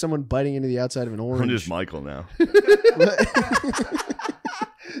okay with someone biting into the outside of an orange. I'm just Michael now.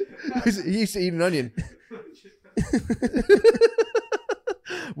 He used to eat an onion.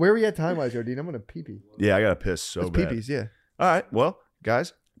 Where are we at time wise, Dean? I'm gonna pee pee. Yeah, I got to piss so Let's bad. pee-pees, yeah. All right, well,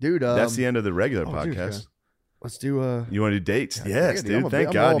 guys, Dude, that's the end of the regular oh, dude, podcast. let's do You want to do dates? God, Yes, dude, I'm dude. a- Thank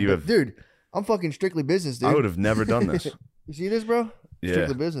I'm God all you ba- have. Dude, I'm fucking strictly business, dude. I would have never done this. You see this, bro? Yeah.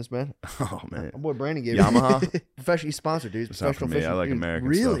 Strictly business, man. Oh man. My boy Brandon gave Yamaha. me professional. He's sponsored, dude. He's It's not for professional me. fishing. I like dude. American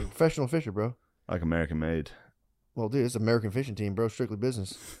really? stuff. Professional fisher, bro. I like American made. Well, dude, it's an American fishing team, bro. Strictly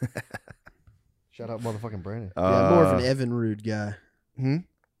business. Shout out, motherfucking Brandon. Yeah, more of an Evinrude guy Hmm?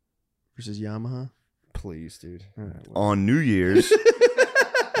 versus Yamaha. Please, dude. All right, well. on New Year's.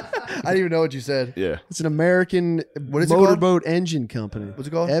 I didn't even know what you said. Yeah. It's an American What is it called? motorboat engine company. What's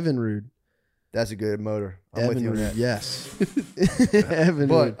it called? Evinrude. That's a good motor. I'm with you on Evinrude, that. yes. Evinrude.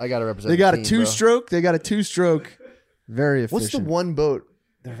 But I gotta represent. They got the a team, bro. two-stroke. They got a two-stroke. Very efficient. What's the one boat?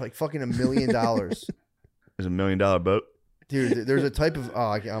 They're like fucking $1 million. There's $1 million boat. Dude, there's a type of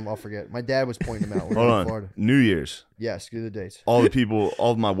I'll forget. My dad was pointing them out. When we Hold were in on. Florida. New Year's. Yes, give the dates. All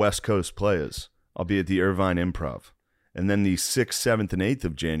of my West Coast players. I'll be at the Irvine Improv. And then the 6th, 7th, and 8th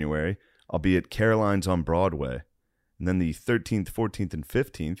of January, I'll be at Caroline's on Broadway. And then the 13th, 14th, and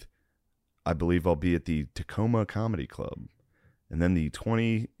 15th, I believe I'll be at the Tacoma Comedy Club. And then the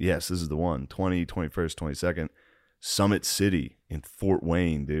 20, yes, this is the one, 20, 21st, 22nd, Summit City in Fort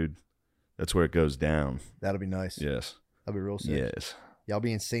Wayne, dude. That's where it goes down. That'll be nice. Yes. That'll be real sick. Yes. Yeah, I'll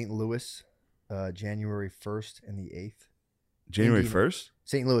be in St. Louis, January 1st and the 8th. January Indeed. 1st?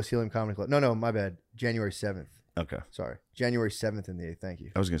 St. Louis Helium Comedy Club. No, my bad. January 7th. Okay. Sorry. January 7th and the 8th. Thank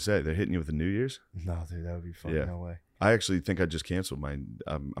you. I was going to say, they're hitting you with the New Year's? No, dude, that would be fun. Yeah. No way. I actually think I just canceled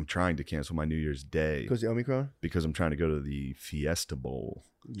I'm trying to cancel my New Year's Day Because the Omicron? because I'm trying to go to the Fiesta Bowl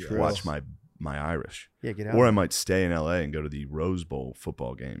to True. watch my Irish. Yeah, get out. Or I might stay in LA and go to the Rose Bowl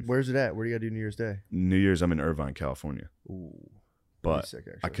football game. Where's it at? Where do you got to do New Year's Day? New Year's, I'm in Irvine, California. Ooh. Pretty But sick,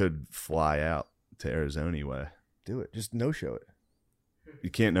 actually. I could fly out to Arizona way. do it. Just no-show it. You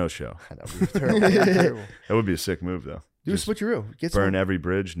can't no show. I know. We're terrible. We're terrible. That would be a sick move, though. Do a Just switcheroo. Get burn some. every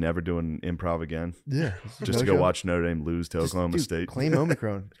bridge, never doing improv again. Yeah. Just to go watch Notre Dame lose to Oklahoma dude, State. Claim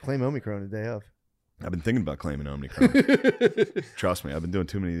Omicron. Claim Omicron the day of. I've been thinking about claiming Omicron. Trust me, I've been doing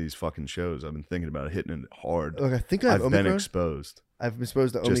too many of these fucking shows. I've been thinking about it, hitting it hard. Look, I think I have I've been Omicron. exposed. I've been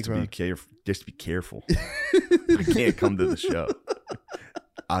exposed to Just to Omicron. be careful. Just to be careful. I can't come to the show.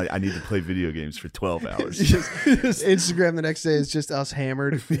 I need to play video games for 12 hours. Instagram the next day is just us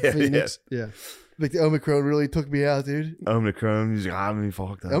hammered. Phoenix. Yeah. Like the Omicron really took me out, dude. Omicron, he's like, I'm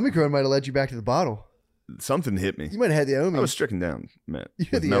fucked up. Omicron might have led you back to the bottle. Something hit me. You might have had the Omi. I was stricken down, man. You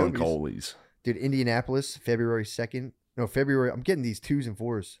had With the Omis. melancholies. Dude, Indianapolis, February 2nd. No, February. I'm getting these 2s and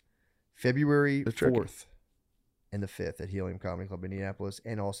 4s. February That's tricky. 4th and the 5th at Helium Comedy Club, Indianapolis,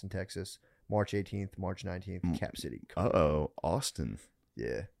 and Austin, Texas. March 18th, March 19th, Cap City. Uh-oh, Austin.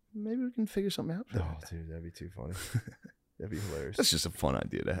 Yeah. Maybe we can figure something out. Oh, dude, that'd be too funny. That'd be hilarious. That's just a fun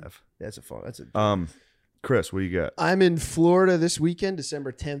idea to have. That's a Chris, what do you got? I'm in Florida this weekend,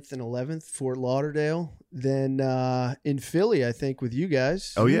 December 10th and 11th, Fort Lauderdale. Then in Philly, I think, with you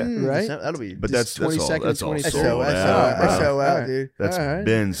guys. Oh, yeah. Right? That'll be. But This that's all. 22nd, That's all 23rd. sold I out, bro. so out, Alright. dude. That's All right.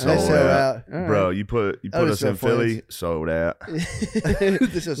 been I sold so out. out. All right. Bro, you put That was us in so Philly, funny. sold out.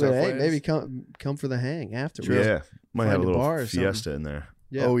 This is But, our hey, friends. maybe come for the hang afterwards. Yeah. Might Find have a a little bar or something. fiesta in there.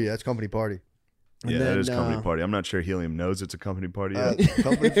 Yeah. Oh yeah, it's company party. And Yeah, then, that is company party. I'm not sure Helium knows it's a company party yet.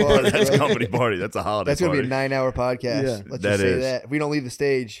 Company but party. that's bro. company party. That's a holiday That's gonna party. be a 9-hour podcast. Yeah. Let's That just say is. that. If we don't leave the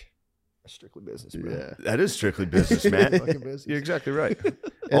stage, it's strictly business, bro. Yeah. That is strictly business, man. Fucking business. You're exactly right.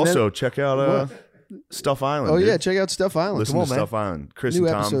 And Also, check out Stuff Island. Oh, dude. yeah. Check out Stuff Island. Listen Come on, to man. Stuff Island. Chris New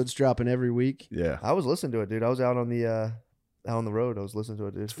and Tom. episodes dropping every week. Yeah. I was listening to it, dude. I was out on the road. I was listening to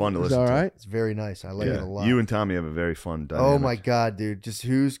it, dude. It's fun to Is listen that all to. right? It's very nice. I like it a lot. You and Tommy have a very fun dynamic. Oh my god, dude! Just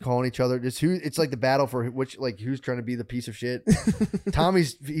who's calling each other? Just who? It's like the battle for which, like, who's trying to be the piece of shit.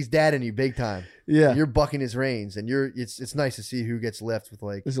 He's dadding you big time. Yeah. You're bucking his reins, and It's nice to see who gets left with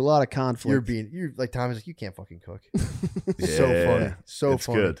like There's a lot of conflict. you're like Tommy's like you can't fucking cook. Yeah, So funny, so it's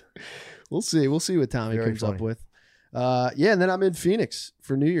funny. good. We'll see. We'll see what Tommy Very comes up funny. with. Yeah, and then I'm in Phoenix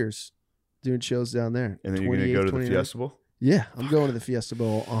for New Year's, doing shows down there. And then you're going to go to the 28th, 29th. Fiesta Bowl? Yeah, I'm going to the Fiesta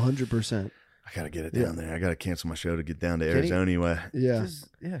Bowl 100%. I got to get it Yeah. down there. I got to cancel my show to get down to Can you- Arizona anyway. Yeah, Just-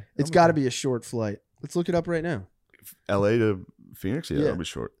 yeah. it's got to be a short flight. Let's look it up right now. LA to Phoenix? Yeah, Yeah. that'll be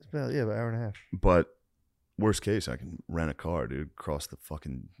short. about an hour and a half. But worst case, I can rent a car, dude, cross the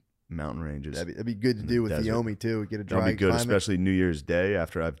fucking mountain ranges. That'd be good to do with Desert. the Omi too. Get a dry That'll be good, climate. especially New Year's Day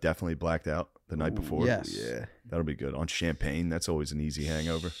after I've definitely blacked out the night before. yes. Yeah. That'll be good. On champagne, that's always an easy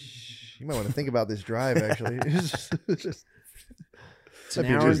hangover. You might want to think about this drive. Actually, It's just- It's an That'd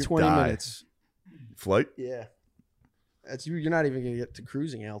be hour and just 20 die. minutes. Flight? Yeah. You're not even going to get to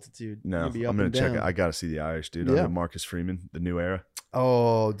cruising altitude. No, You're gonna be I'm up going and to check down. it. I got to see the Irish, dude. Yeah. Under Marcus Freeman, the new era.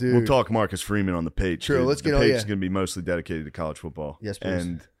 oh, dude. We'll talk Marcus Freeman on the page. True, dude. let's get the on- page yeah. is going to be mostly dedicated to college football. Yes, please.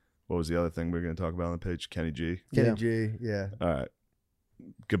 And what was the other thing we were going to talk about on the page? Kenny G. Kenny Yeah. G. Yeah. All right.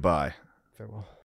 Goodbye. Farewell.